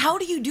 And how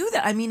do you do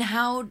that? I mean,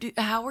 how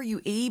are you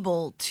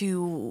able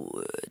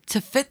to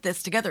fit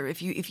this together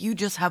if you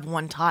just have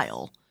one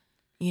tile,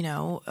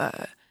 Well,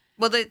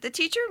 the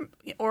teacher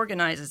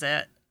organizes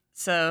it.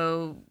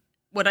 So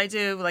what I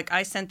do,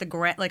 I sent a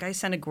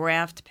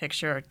graphed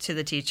picture to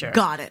the teacher.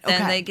 Got it. Okay.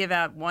 Then they give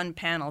out one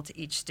panel to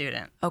each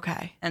student.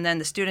 Okay. And then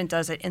the student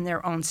does it in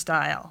their own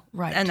style.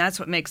 Right. And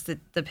that's what makes the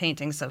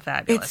painting so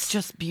fabulous. It's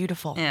just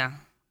beautiful. Yeah.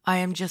 I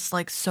am just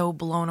so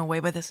blown away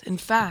by this. In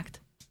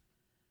fact,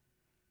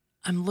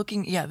 I'm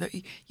looking, you have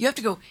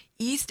to go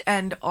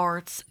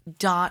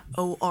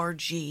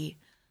eastendarts.org.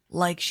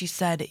 Like she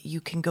said,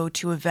 you can go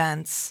to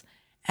events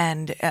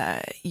and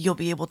you'll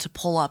be able to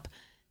pull up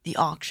the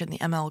auction, the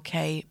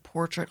MLK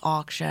portrait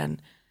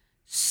auction.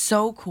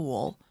 So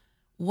cool.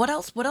 What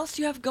else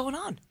do you have going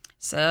on?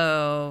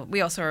 So we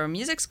also are a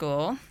music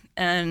school,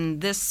 and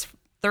this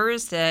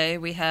Thursday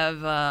we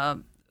have a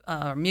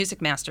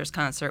Music Masters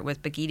concert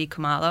with Bagiti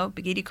Kumalo.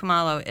 Bagiti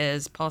Kumalo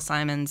is Paul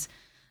Simon's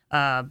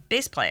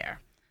bass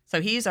player.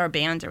 So he's our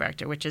band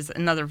director, which is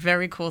another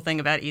very cool thing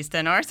about East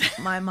End Arts.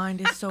 My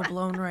mind is so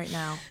blown right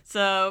now.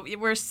 So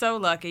we're so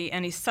lucky,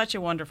 and he's such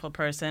a wonderful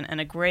person and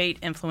a great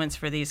influence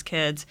for these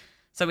kids.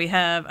 So we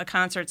have a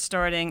concert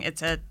starting.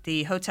 It's at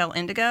the Hotel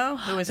Indigo,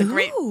 who is a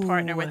great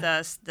partner with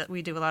us. That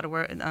we do a lot of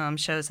work,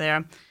 shows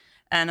there,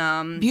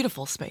 and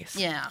beautiful space.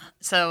 Yeah.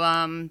 So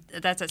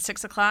that's at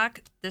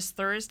 6:00 this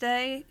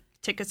Thursday.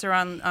 Tickets are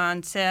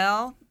on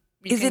sale.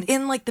 Is it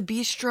in the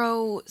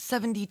Bistro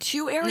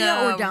 72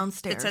 area or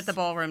downstairs? It's at the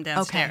ballroom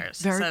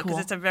downstairs. Okay, very cool. Because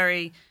it's a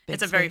very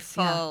space,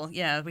 full.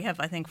 Yeah, we have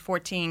I think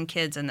 14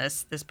 kids in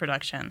this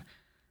production.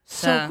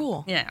 So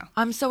cool. Yeah.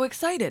 I'm so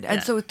excited.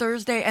 And so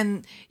Thursday,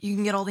 and you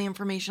can get all the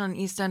information on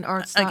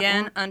eastendarts.org.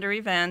 Again, under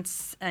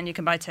events, and you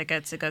can buy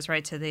tickets. It goes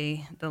right to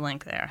the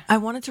link there. I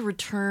wanted to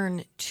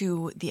return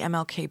to the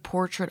MLK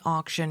portrait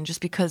auction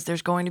just because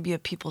there's going to be a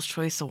People's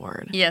Choice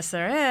Award. Yes,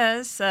 there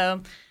is.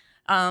 So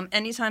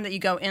anytime that you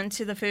go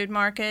into the food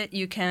market,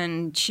 you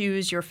can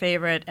choose your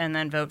favorite and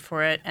then vote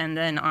for it. And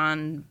then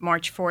on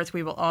March 4th,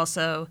 we will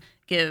also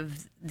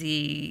give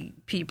the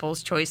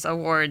People's Choice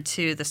Award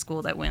to the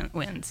school that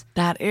wins.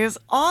 That is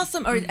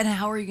awesome. And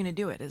how are you going to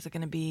do it? Is it going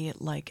to be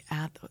like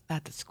at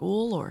the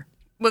school or?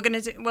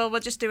 We'll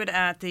just do it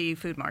at the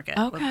food market.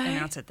 Okay. We'll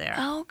announce it there.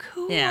 Oh,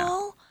 cool.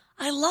 Yeah.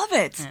 I love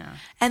it. Yeah.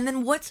 And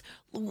then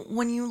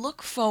when you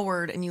look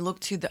forward and you look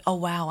to oh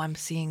wow, I'm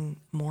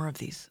seeing more of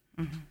these.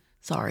 Mm-hmm.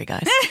 Sorry,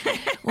 guys.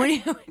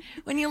 when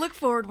you look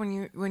forward,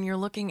 when you're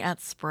looking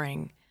at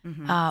spring,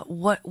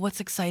 mm-hmm. What's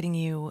exciting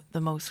you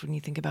the most when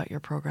you think about your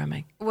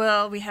programming?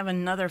 Well, we have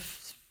another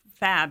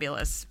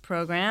fabulous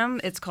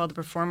program. It's called the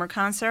Performer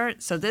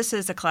Concert. So this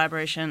is a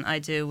collaboration I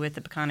do with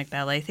the Peconic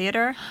Ballet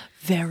Theater.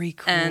 Very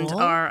cool. And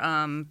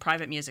our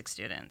private music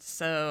students.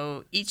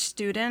 So each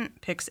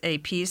student picks a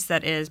piece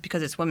that is,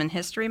 because it's Women's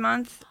History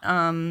Month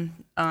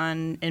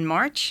in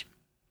March,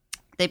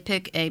 they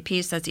pick a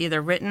piece that's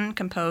either written,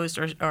 composed,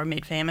 or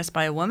made famous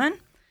by a woman.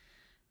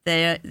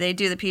 They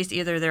do the piece,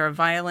 either they're a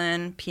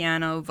violin,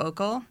 piano,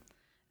 vocal,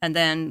 and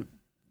then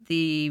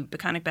the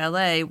Peconic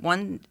Ballet,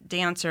 one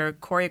dancer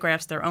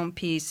choreographs their own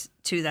piece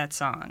to that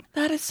song.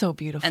 That is so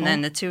beautiful. And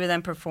then the two of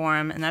them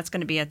perform, and that's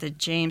going to be at the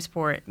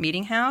Jamesport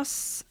Meeting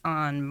House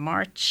on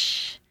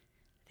March,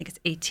 I think it's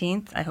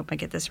 18th. I hope I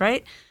get this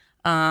right.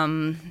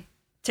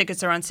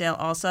 Tickets are on sale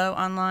also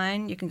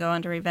online. You can go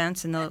under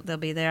events, and they'll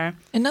be there.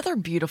 Another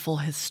beautiful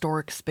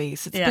historic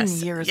space. It's been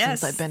years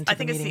since I've been to the Meeting House. I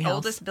think it's the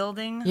oldest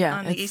building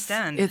on the East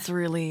End. It's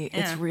really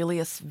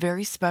a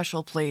very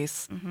special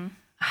place. Mm-hmm.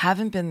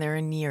 Haven't been there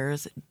in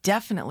years.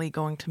 Definitely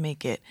going to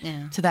make it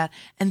to that.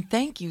 And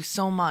thank you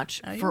so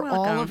much for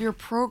all of your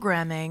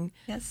programming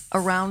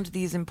around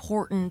these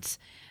important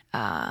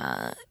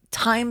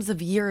times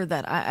of year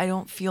that I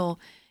don't feel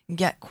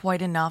get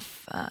quite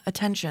enough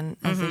attention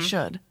as they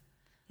should.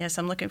 Yes,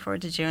 I'm looking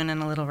forward to June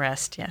and a little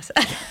rest. Yes.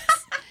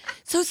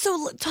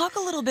 So talk a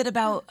little bit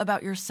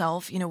about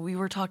yourself. You know, we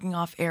were talking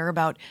off air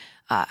about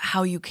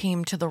how you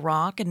came to the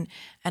rock and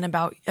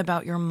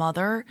about your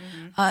mother.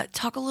 Mm-hmm.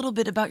 Talk a little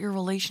bit about your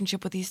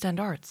relationship with East End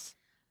Arts.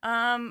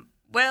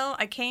 Well,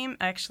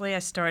 I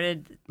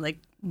started like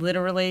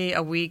literally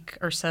a week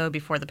or so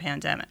before the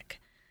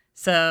pandemic.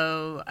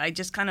 So I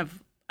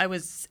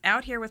was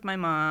out here with my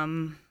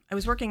mom. I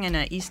was working in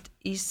a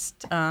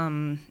East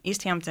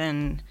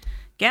Hampton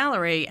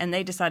gallery, and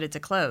they decided to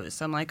close.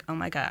 So I'm like, oh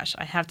my gosh,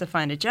 I have to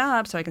find a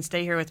job so I can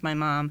stay here with my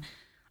mom.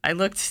 I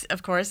looked,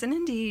 of course, in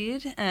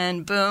Indeed,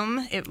 and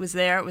boom, it was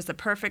there. It was the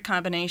perfect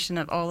combination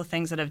of all the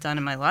things that I've done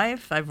in my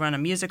life. I've run a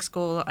music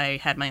school. I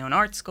had my own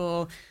art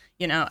school.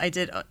 You know, I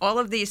did all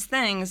of these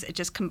things. It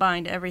just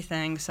combined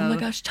everything. So, oh my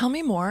gosh, tell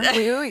me more.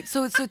 Wait.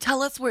 So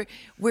tell us where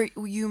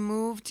you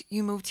moved.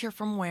 You moved here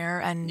from where?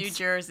 And New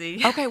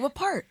Jersey. Okay, what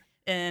part?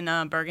 In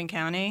Bergen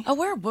County. Oh,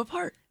 where? What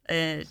part?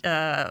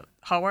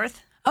 Haworth.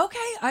 Okay,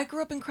 I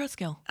grew up in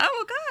Cresskill.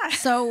 Oh, gosh.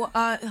 So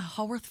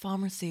Haworth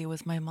Pharmacy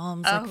was my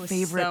mom's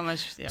favorite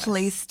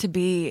place to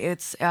be.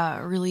 It's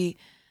really,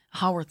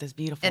 Haworth is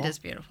beautiful. It is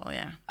beautiful,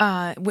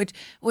 yeah.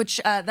 Which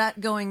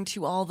that going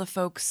to all the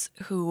folks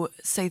who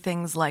say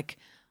things like,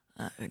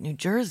 New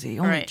Jersey,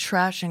 only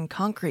trash and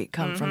concrete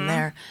come from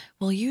there.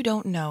 Well, you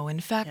don't know.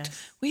 In fact,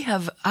 we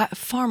have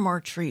far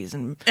more trees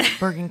in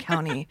Bergen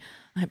County,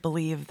 I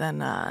believe,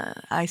 than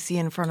I see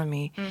in front of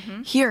me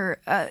here.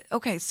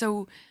 Okay,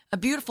 so a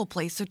beautiful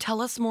place. So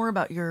tell us more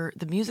about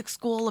the music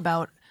school,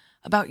 about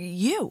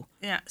you.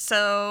 Yeah.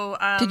 So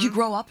did you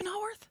grow up in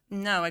Haworth?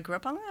 No, I grew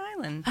up on Long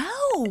Island.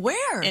 Oh,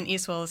 where? In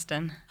East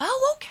Williston.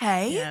 Oh,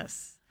 okay.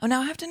 Yes. Oh,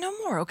 now I have to know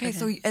more. Okay.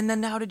 So and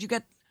then how did you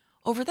get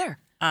over there?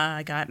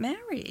 I got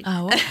married.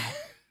 Oh, okay.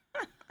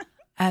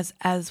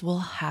 as will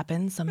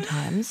happen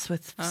sometimes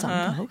with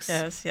some folks.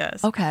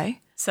 Yes. Okay.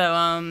 So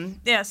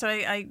so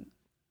I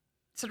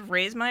sort of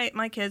raised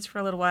my kids for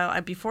a little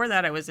while. Before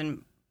that, I was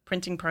in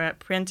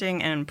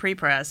printing and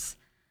pre-press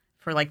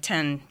for like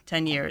 10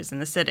 years in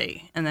the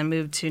city, and then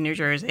moved to New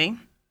Jersey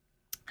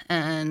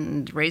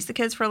and raised the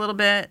kids for a little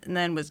bit, and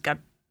then got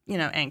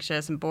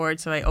anxious and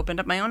bored, so I opened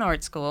up my own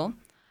art school.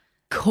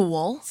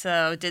 Cool.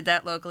 So did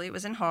that locally. It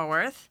was in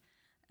Haworth.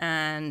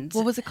 And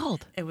what was it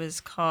called? It was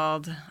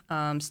called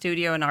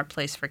Studio and Art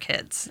Place for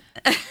Kids.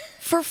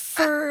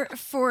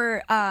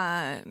 For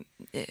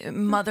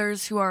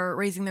mothers who are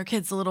raising their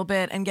kids a little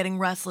bit and getting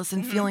restless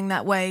and feeling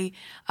that way,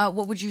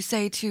 what would you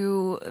say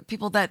to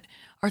people that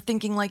are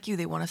thinking like you,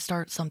 they want to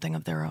start something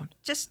of their own?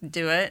 Just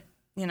do it.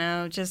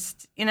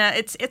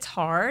 It's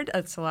hard.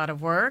 It's a lot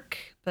of work,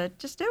 but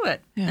just do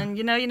it. Yeah. And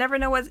you never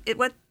know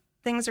what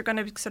things are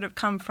going to sort of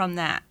come from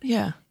that.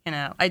 Yeah.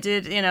 I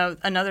did.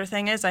 Another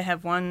thing is I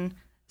have one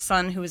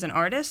son who is an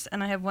artist,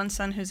 and I have one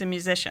son who's a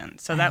musician.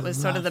 So that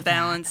was sort of the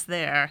balance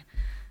there.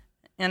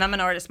 And I'm an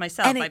artist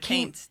myself. I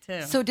paint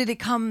too. So did it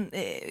come?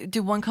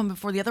 Did one come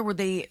before the other? Were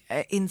they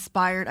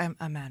inspired? I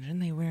imagine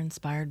they were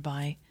inspired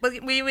by. Well,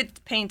 we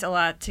would paint a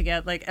lot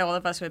together. Like all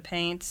of us would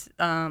paint.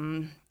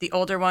 The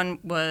older one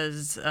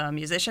was a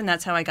musician.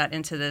 That's how I got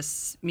into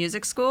this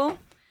music school.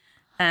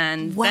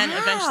 And then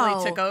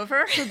eventually took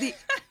over. So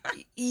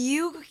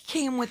you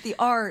came with the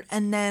art,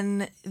 and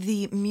then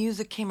the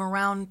music came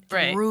around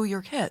through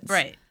your kids.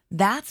 Right.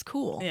 That's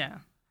cool. Yeah.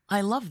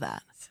 I love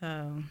that.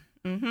 So,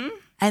 Mm-hmm.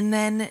 And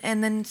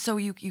then so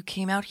you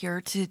came out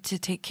here to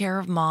take care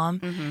of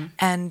Mom,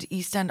 and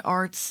East End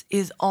Arts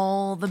is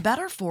all the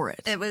better for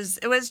it. It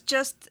was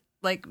just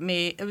like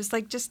me. It was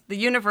like just the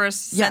universe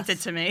sent it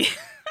to me.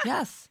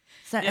 Yes.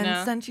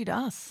 Sent you to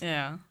us.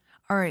 Yeah.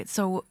 All right.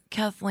 So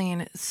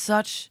Kathleen,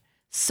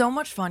 so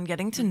much fun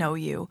getting to know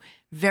you.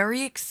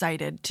 Very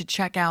excited to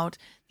check out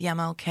the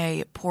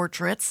MLK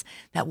portraits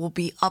that will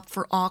be up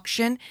for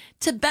auction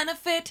to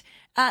benefit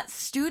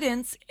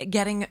students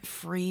getting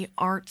free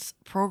arts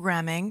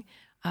programming.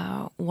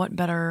 What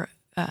better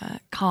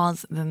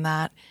cause than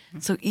that?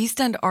 So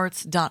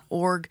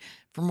eastendarts.org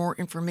for more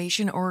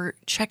information, or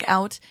check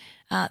out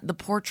the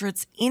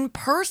portraits in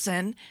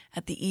person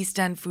at the East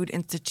End Food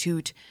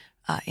Institute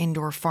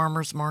Indoor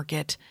Farmers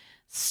Market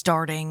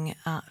starting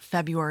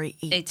February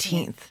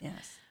 18th.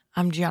 Yes.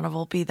 I'm Gianna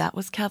Volpe. That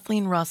was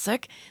Kathleen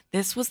Russick.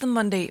 This was the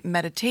Monday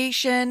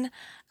Meditation.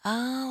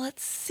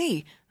 Let's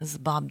see. This is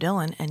Bob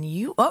Dylan, and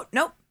you... Oh,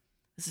 nope.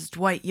 This is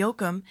Dwight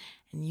Yoakam,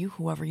 and you,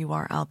 whoever you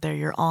are out there,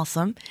 you're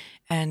awesome.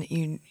 And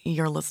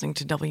you're listening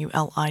to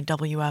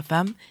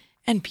WLIWFM,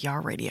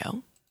 NPR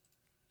Radio.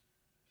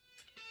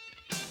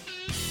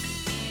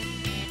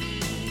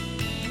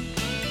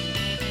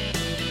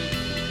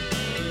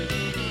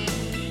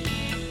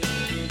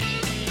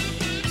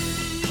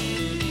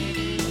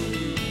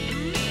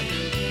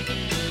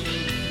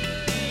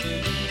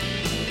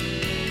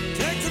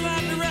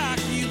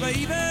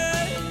 Baby,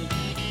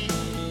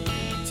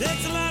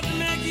 takes a lot to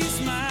make you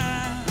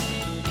smile.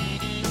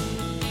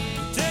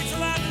 Takes a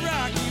lot to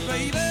rock you,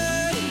 baby,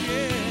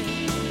 yeah.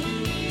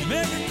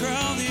 Make her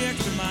crawl the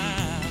extra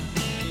mile.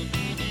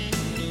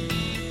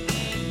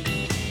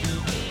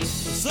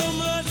 So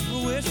much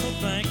for wishful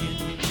thinking,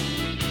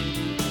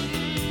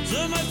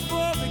 so much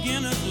for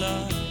beginner's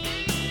luck.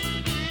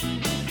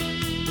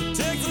 It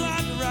takes a lot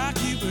to rock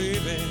you,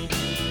 baby.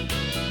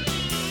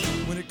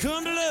 When it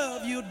comes to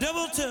love, you're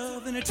double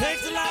tough, and it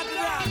takes a lot to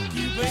rock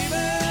you,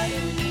 baby.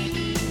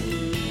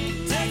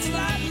 Takes a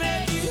lot to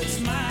make you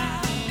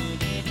smile.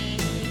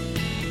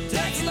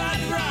 Takes a lot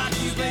to rock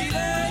you, baby.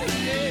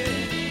 Yeah.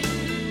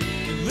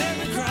 Make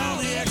me crawl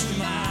the extra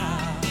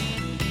mile.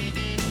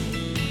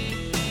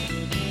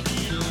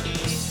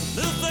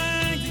 Little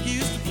things that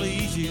used to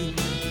please you,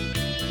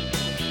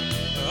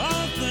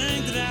 all the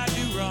things that I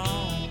do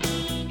wrong.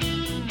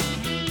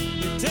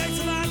 It takes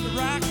a lot to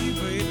rock you,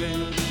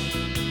 baby.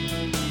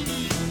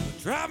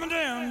 Driving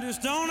down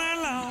just on that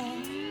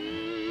long.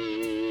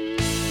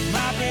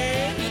 My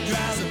baby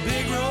drives a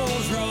big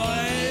Rolls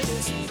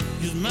Royce,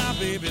 'cause my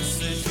baby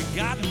says she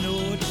got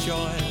no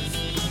choice.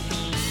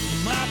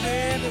 My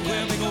baby,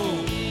 where we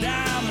go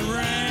down the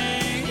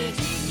range.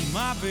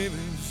 My baby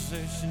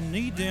says she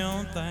need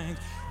them things.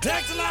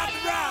 Takes a lot to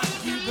rock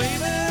you,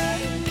 baby.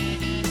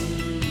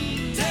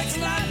 Takes a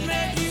lot to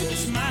make you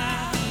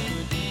smile.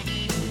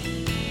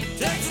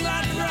 Takes a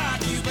lot to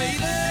rock you,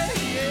 baby.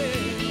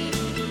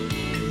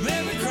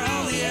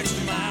 Crawl the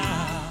extra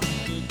mile.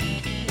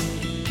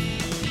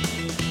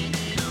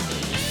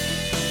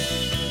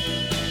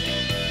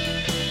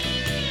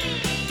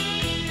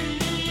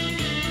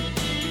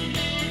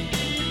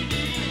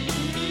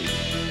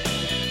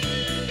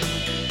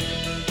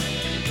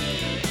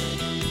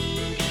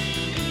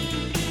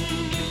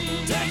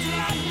 Takes a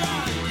lot to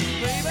rock you,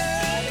 baby.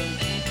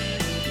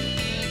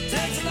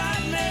 Takes a lot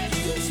to make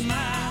you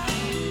smile.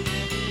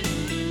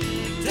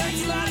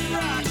 Takes a lot to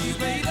rock you,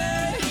 baby.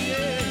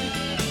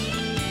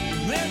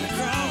 Let me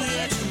crawl the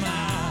extra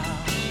mile.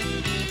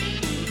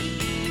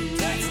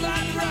 Takes a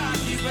lot to rock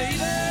you,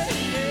 baby.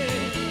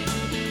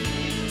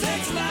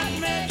 Takes a lot to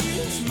make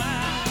you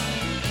smile.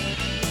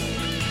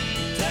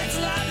 Takes a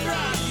lot to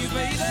rock you,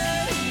 baby.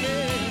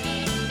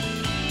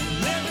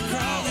 Let me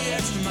crawl the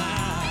extra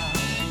mile.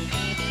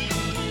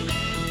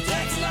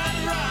 Takes a lot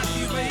to rock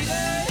you,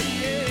 baby.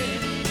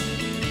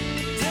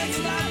 Takes a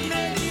lot to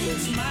make you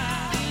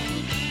smile.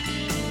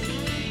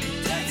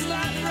 Takes a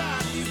lot to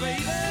rock you,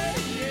 baby.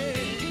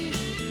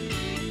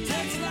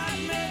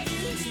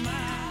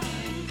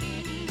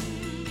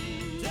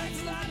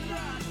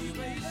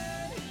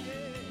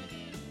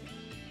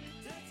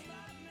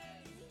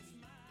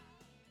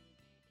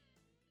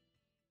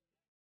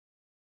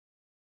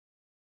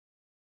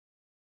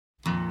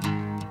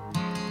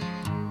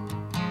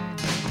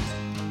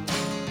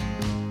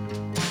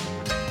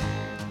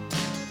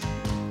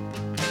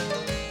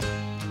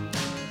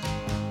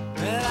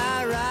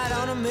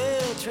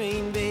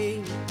 Train,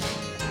 babe,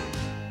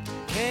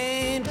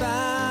 can't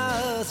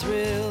buy a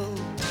thrill.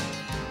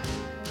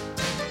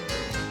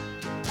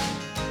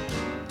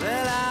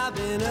 Well, I've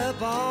been up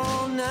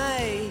all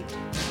night,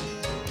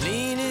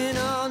 leaning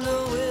on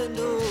the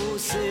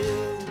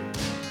windowsill.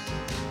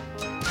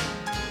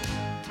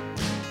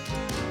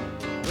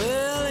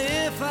 Well,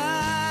 if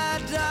I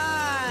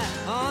die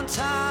on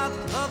top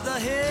of the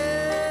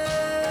hill,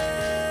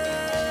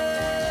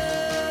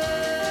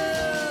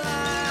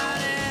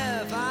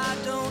 if I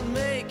don't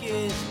make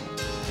it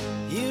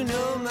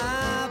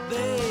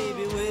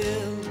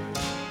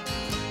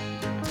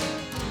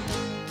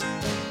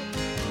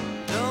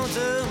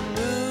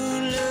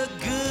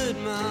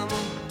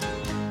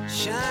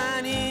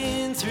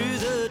shining through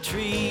the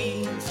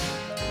trees.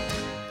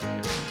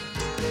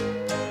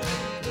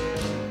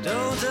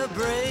 Don't the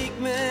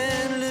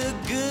brakeman look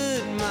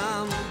good,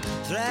 Mama,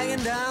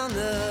 dragging down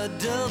the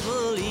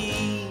double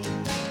E?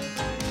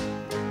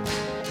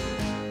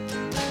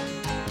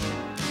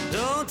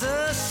 Don't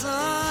the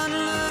sun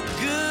look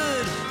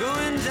good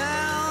going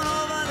down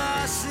over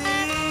the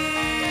sea?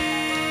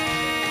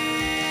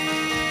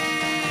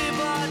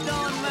 But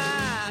don't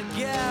my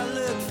gal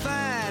look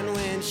fine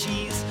when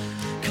she's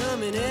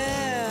coming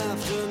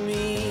after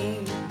me?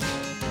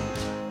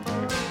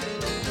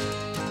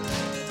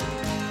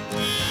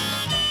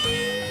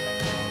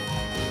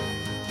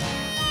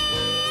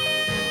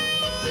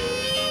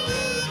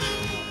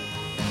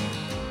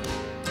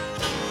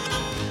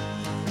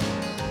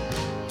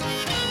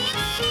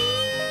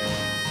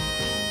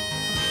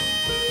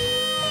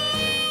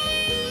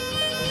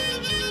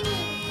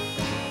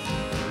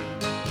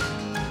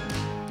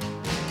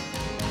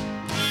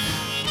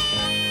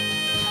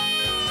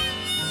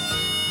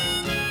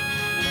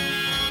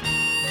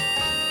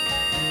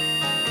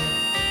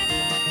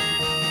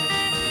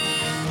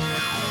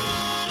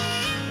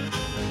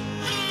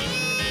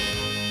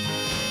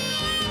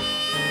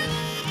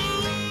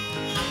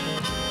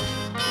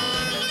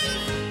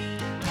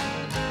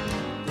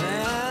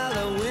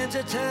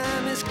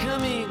 Time is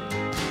coming,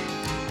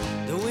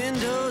 the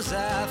windows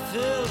are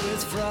filled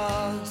with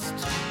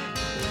frost.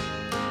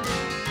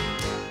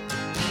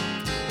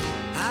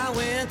 I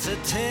went to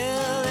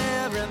tell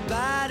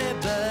everybody,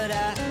 but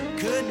I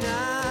could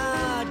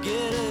not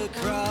get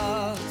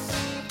across.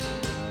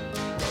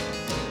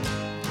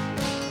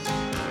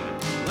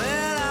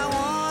 Well, I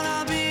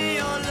wanna be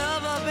your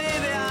lover,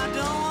 baby, I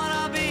don't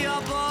wanna be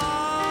your boss.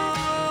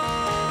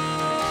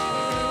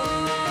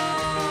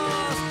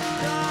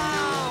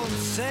 Don't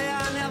say I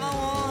never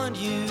warned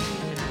you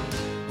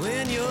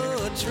when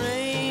your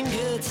train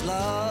gets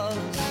lost.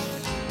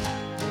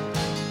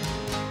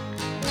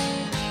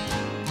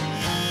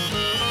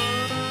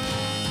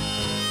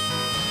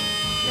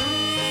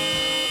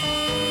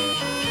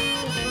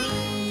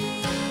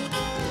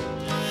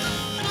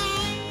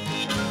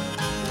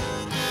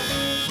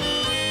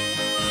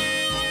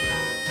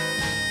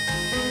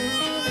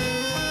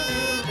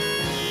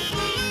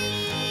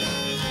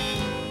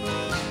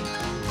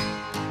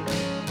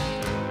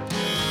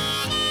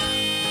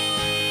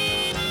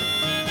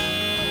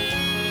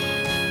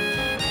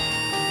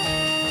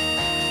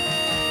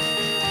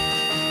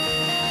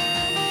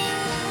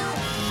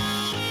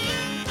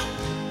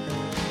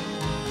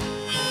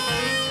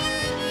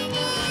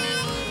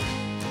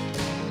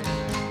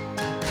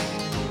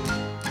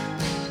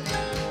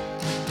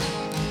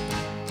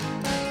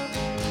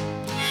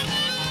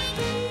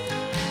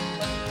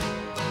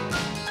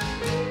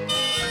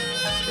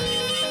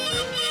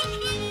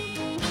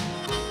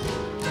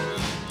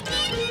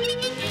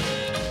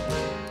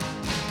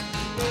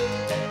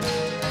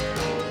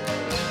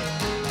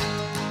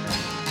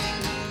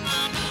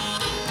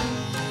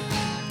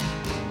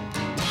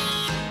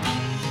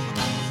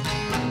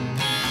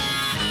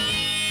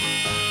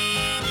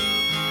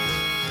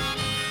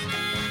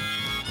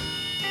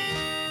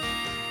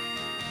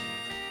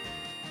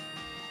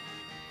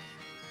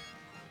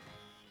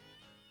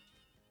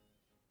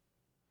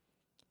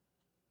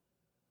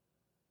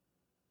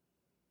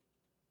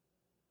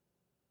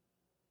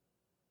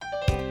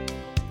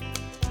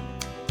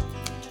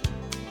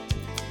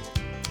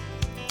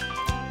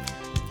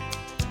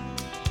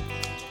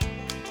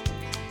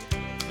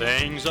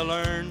 Things I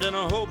learned in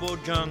a hobo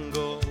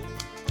jungle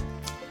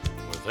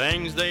were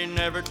things they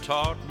never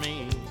taught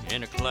me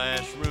in a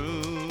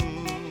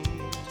classroom.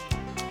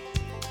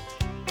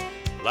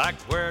 Like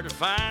where to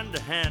find a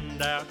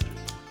handout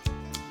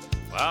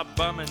while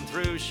bumming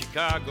through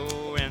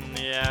Chicago in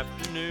the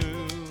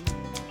afternoon.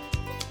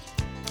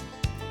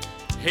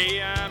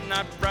 Hey, I'm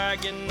not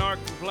bragging nor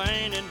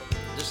complaining,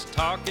 just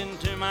talking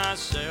to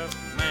myself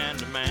man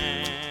to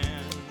man.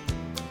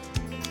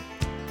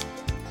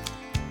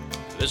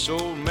 This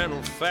old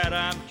metal fat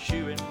I'm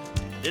chewing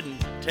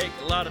didn't take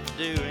a lot of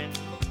doing,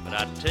 but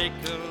I take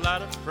a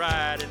lot of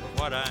pride in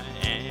what I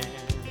am.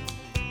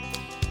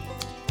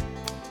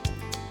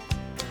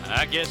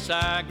 I guess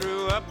I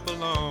grew up a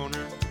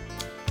loner.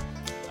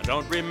 I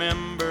don't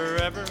remember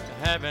ever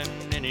having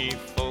any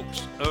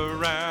folks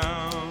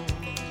around.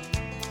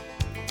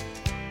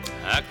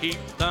 I keep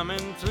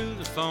thumbing through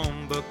the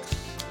phone books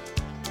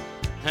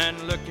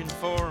and looking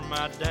for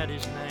my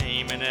daddy's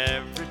name in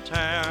every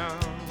town.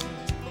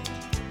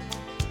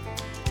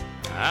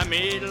 I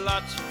made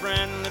lots of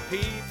friendly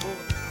people,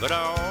 but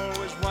I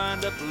always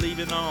wind up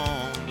leaving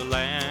on the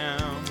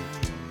lam.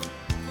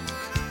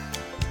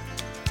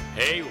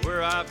 Hey,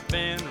 where I've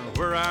been,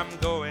 where I'm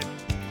going,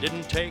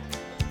 didn't take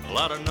a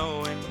lot of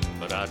knowing,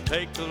 but I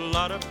take a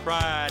lot of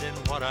pride in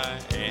what I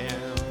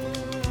am.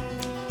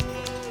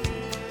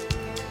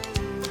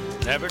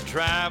 Never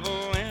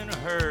travel in a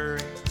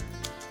hurry,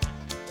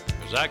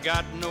 'cause I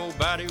got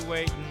nobody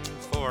waiting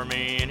for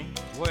me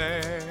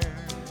anywhere.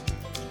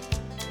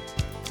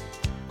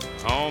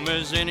 Home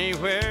is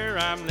anywhere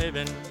I'm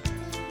living,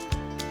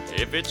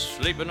 if it's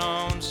sleeping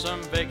on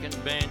some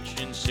vacant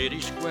bench in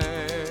City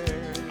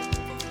Square,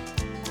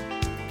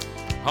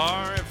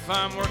 or if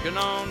I'm working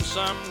on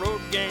some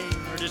road game,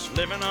 or just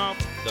living off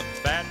the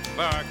fat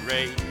bar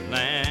grade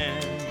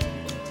land.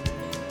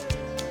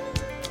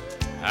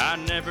 I've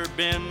never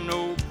been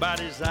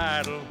nobody's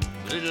idol,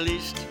 but at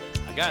least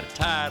I got a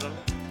title.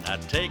 I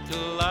take a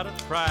lot of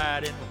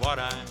pride in what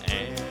I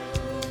am.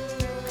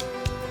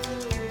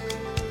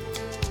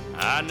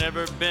 I've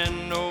never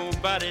been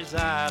nobody's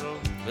idol,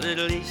 but at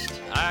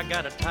least I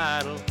got a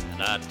title,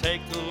 and I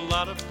take a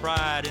lot of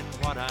pride in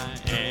what I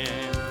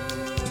am.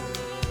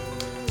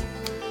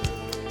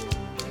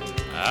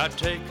 I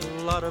take a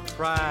lot of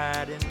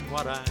pride in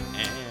what I am.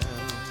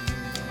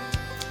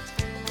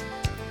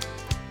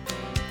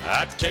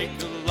 I take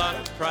a lot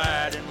of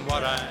pride in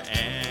what I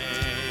am.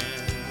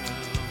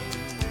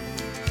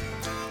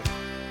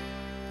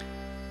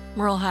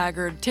 Merle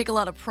Haggard, take a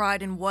lot of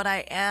pride in what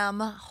I am,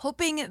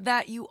 hoping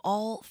that you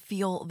all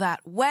feel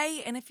that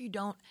way. And if you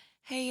don't,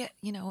 hey,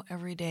 you know,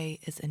 every day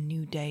is a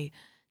new day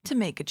to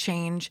make a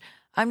change.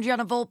 I'm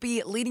Gianna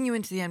Volpe, leading you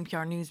into the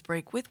NPR News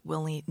Break with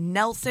Willie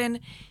Nelson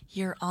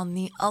here on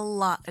the A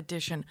Lot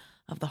edition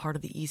of the Heart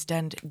of the East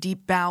End.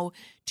 Deep bow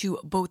to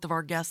both of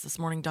our guests this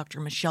morning,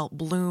 Dr. Michelle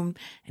Bloom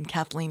and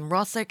Kathleen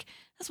Russick,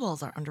 as well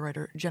as our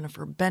underwriter,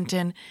 Jennifer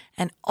Benton,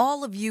 and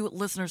all of you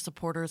listener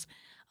supporters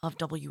of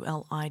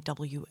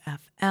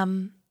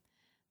WLIW-FM.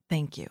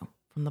 Thank you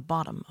from the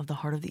bottom of the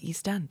Heart of the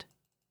East End.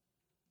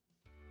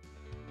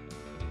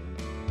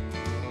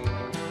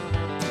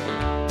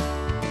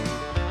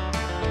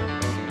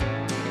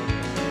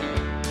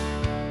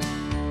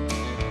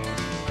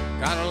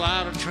 Got a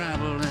lot of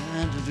traveling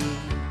to do.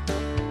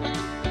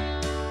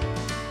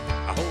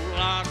 A whole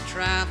lot of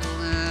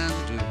traveling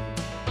to do.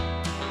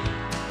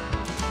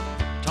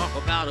 Talk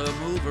about a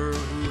mover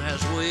who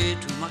has way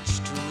too much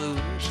to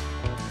lose.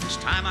 It's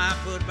time I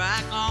put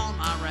back on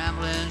my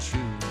rambling shoes.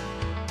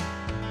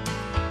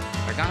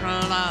 I got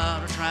a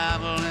lot of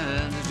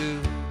traveling to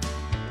do.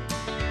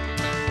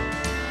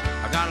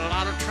 I got a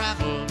lot of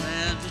traveling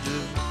to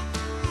do.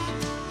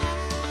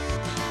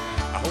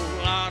 A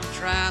whole lot of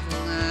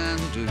traveling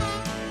to do.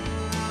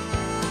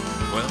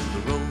 Well,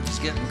 the road's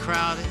getting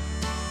crowded,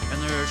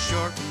 and they're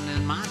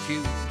shortening my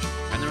fuse,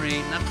 and there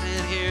ain't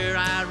nothing here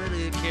I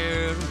really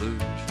care to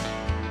lose.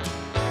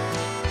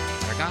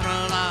 I got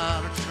a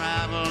lot of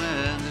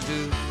traveling to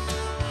do.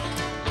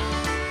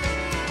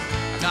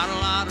 I got a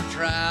lot of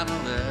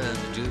traveling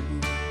to do.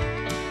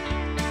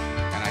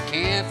 And I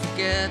can't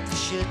forget the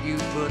shit you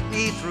put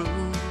me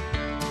through.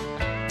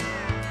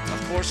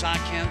 Of course I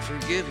can't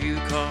forgive you,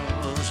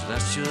 'cause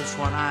that's just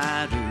what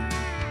I do.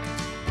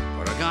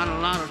 But I got a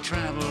lot of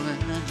traveling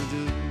to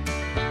do.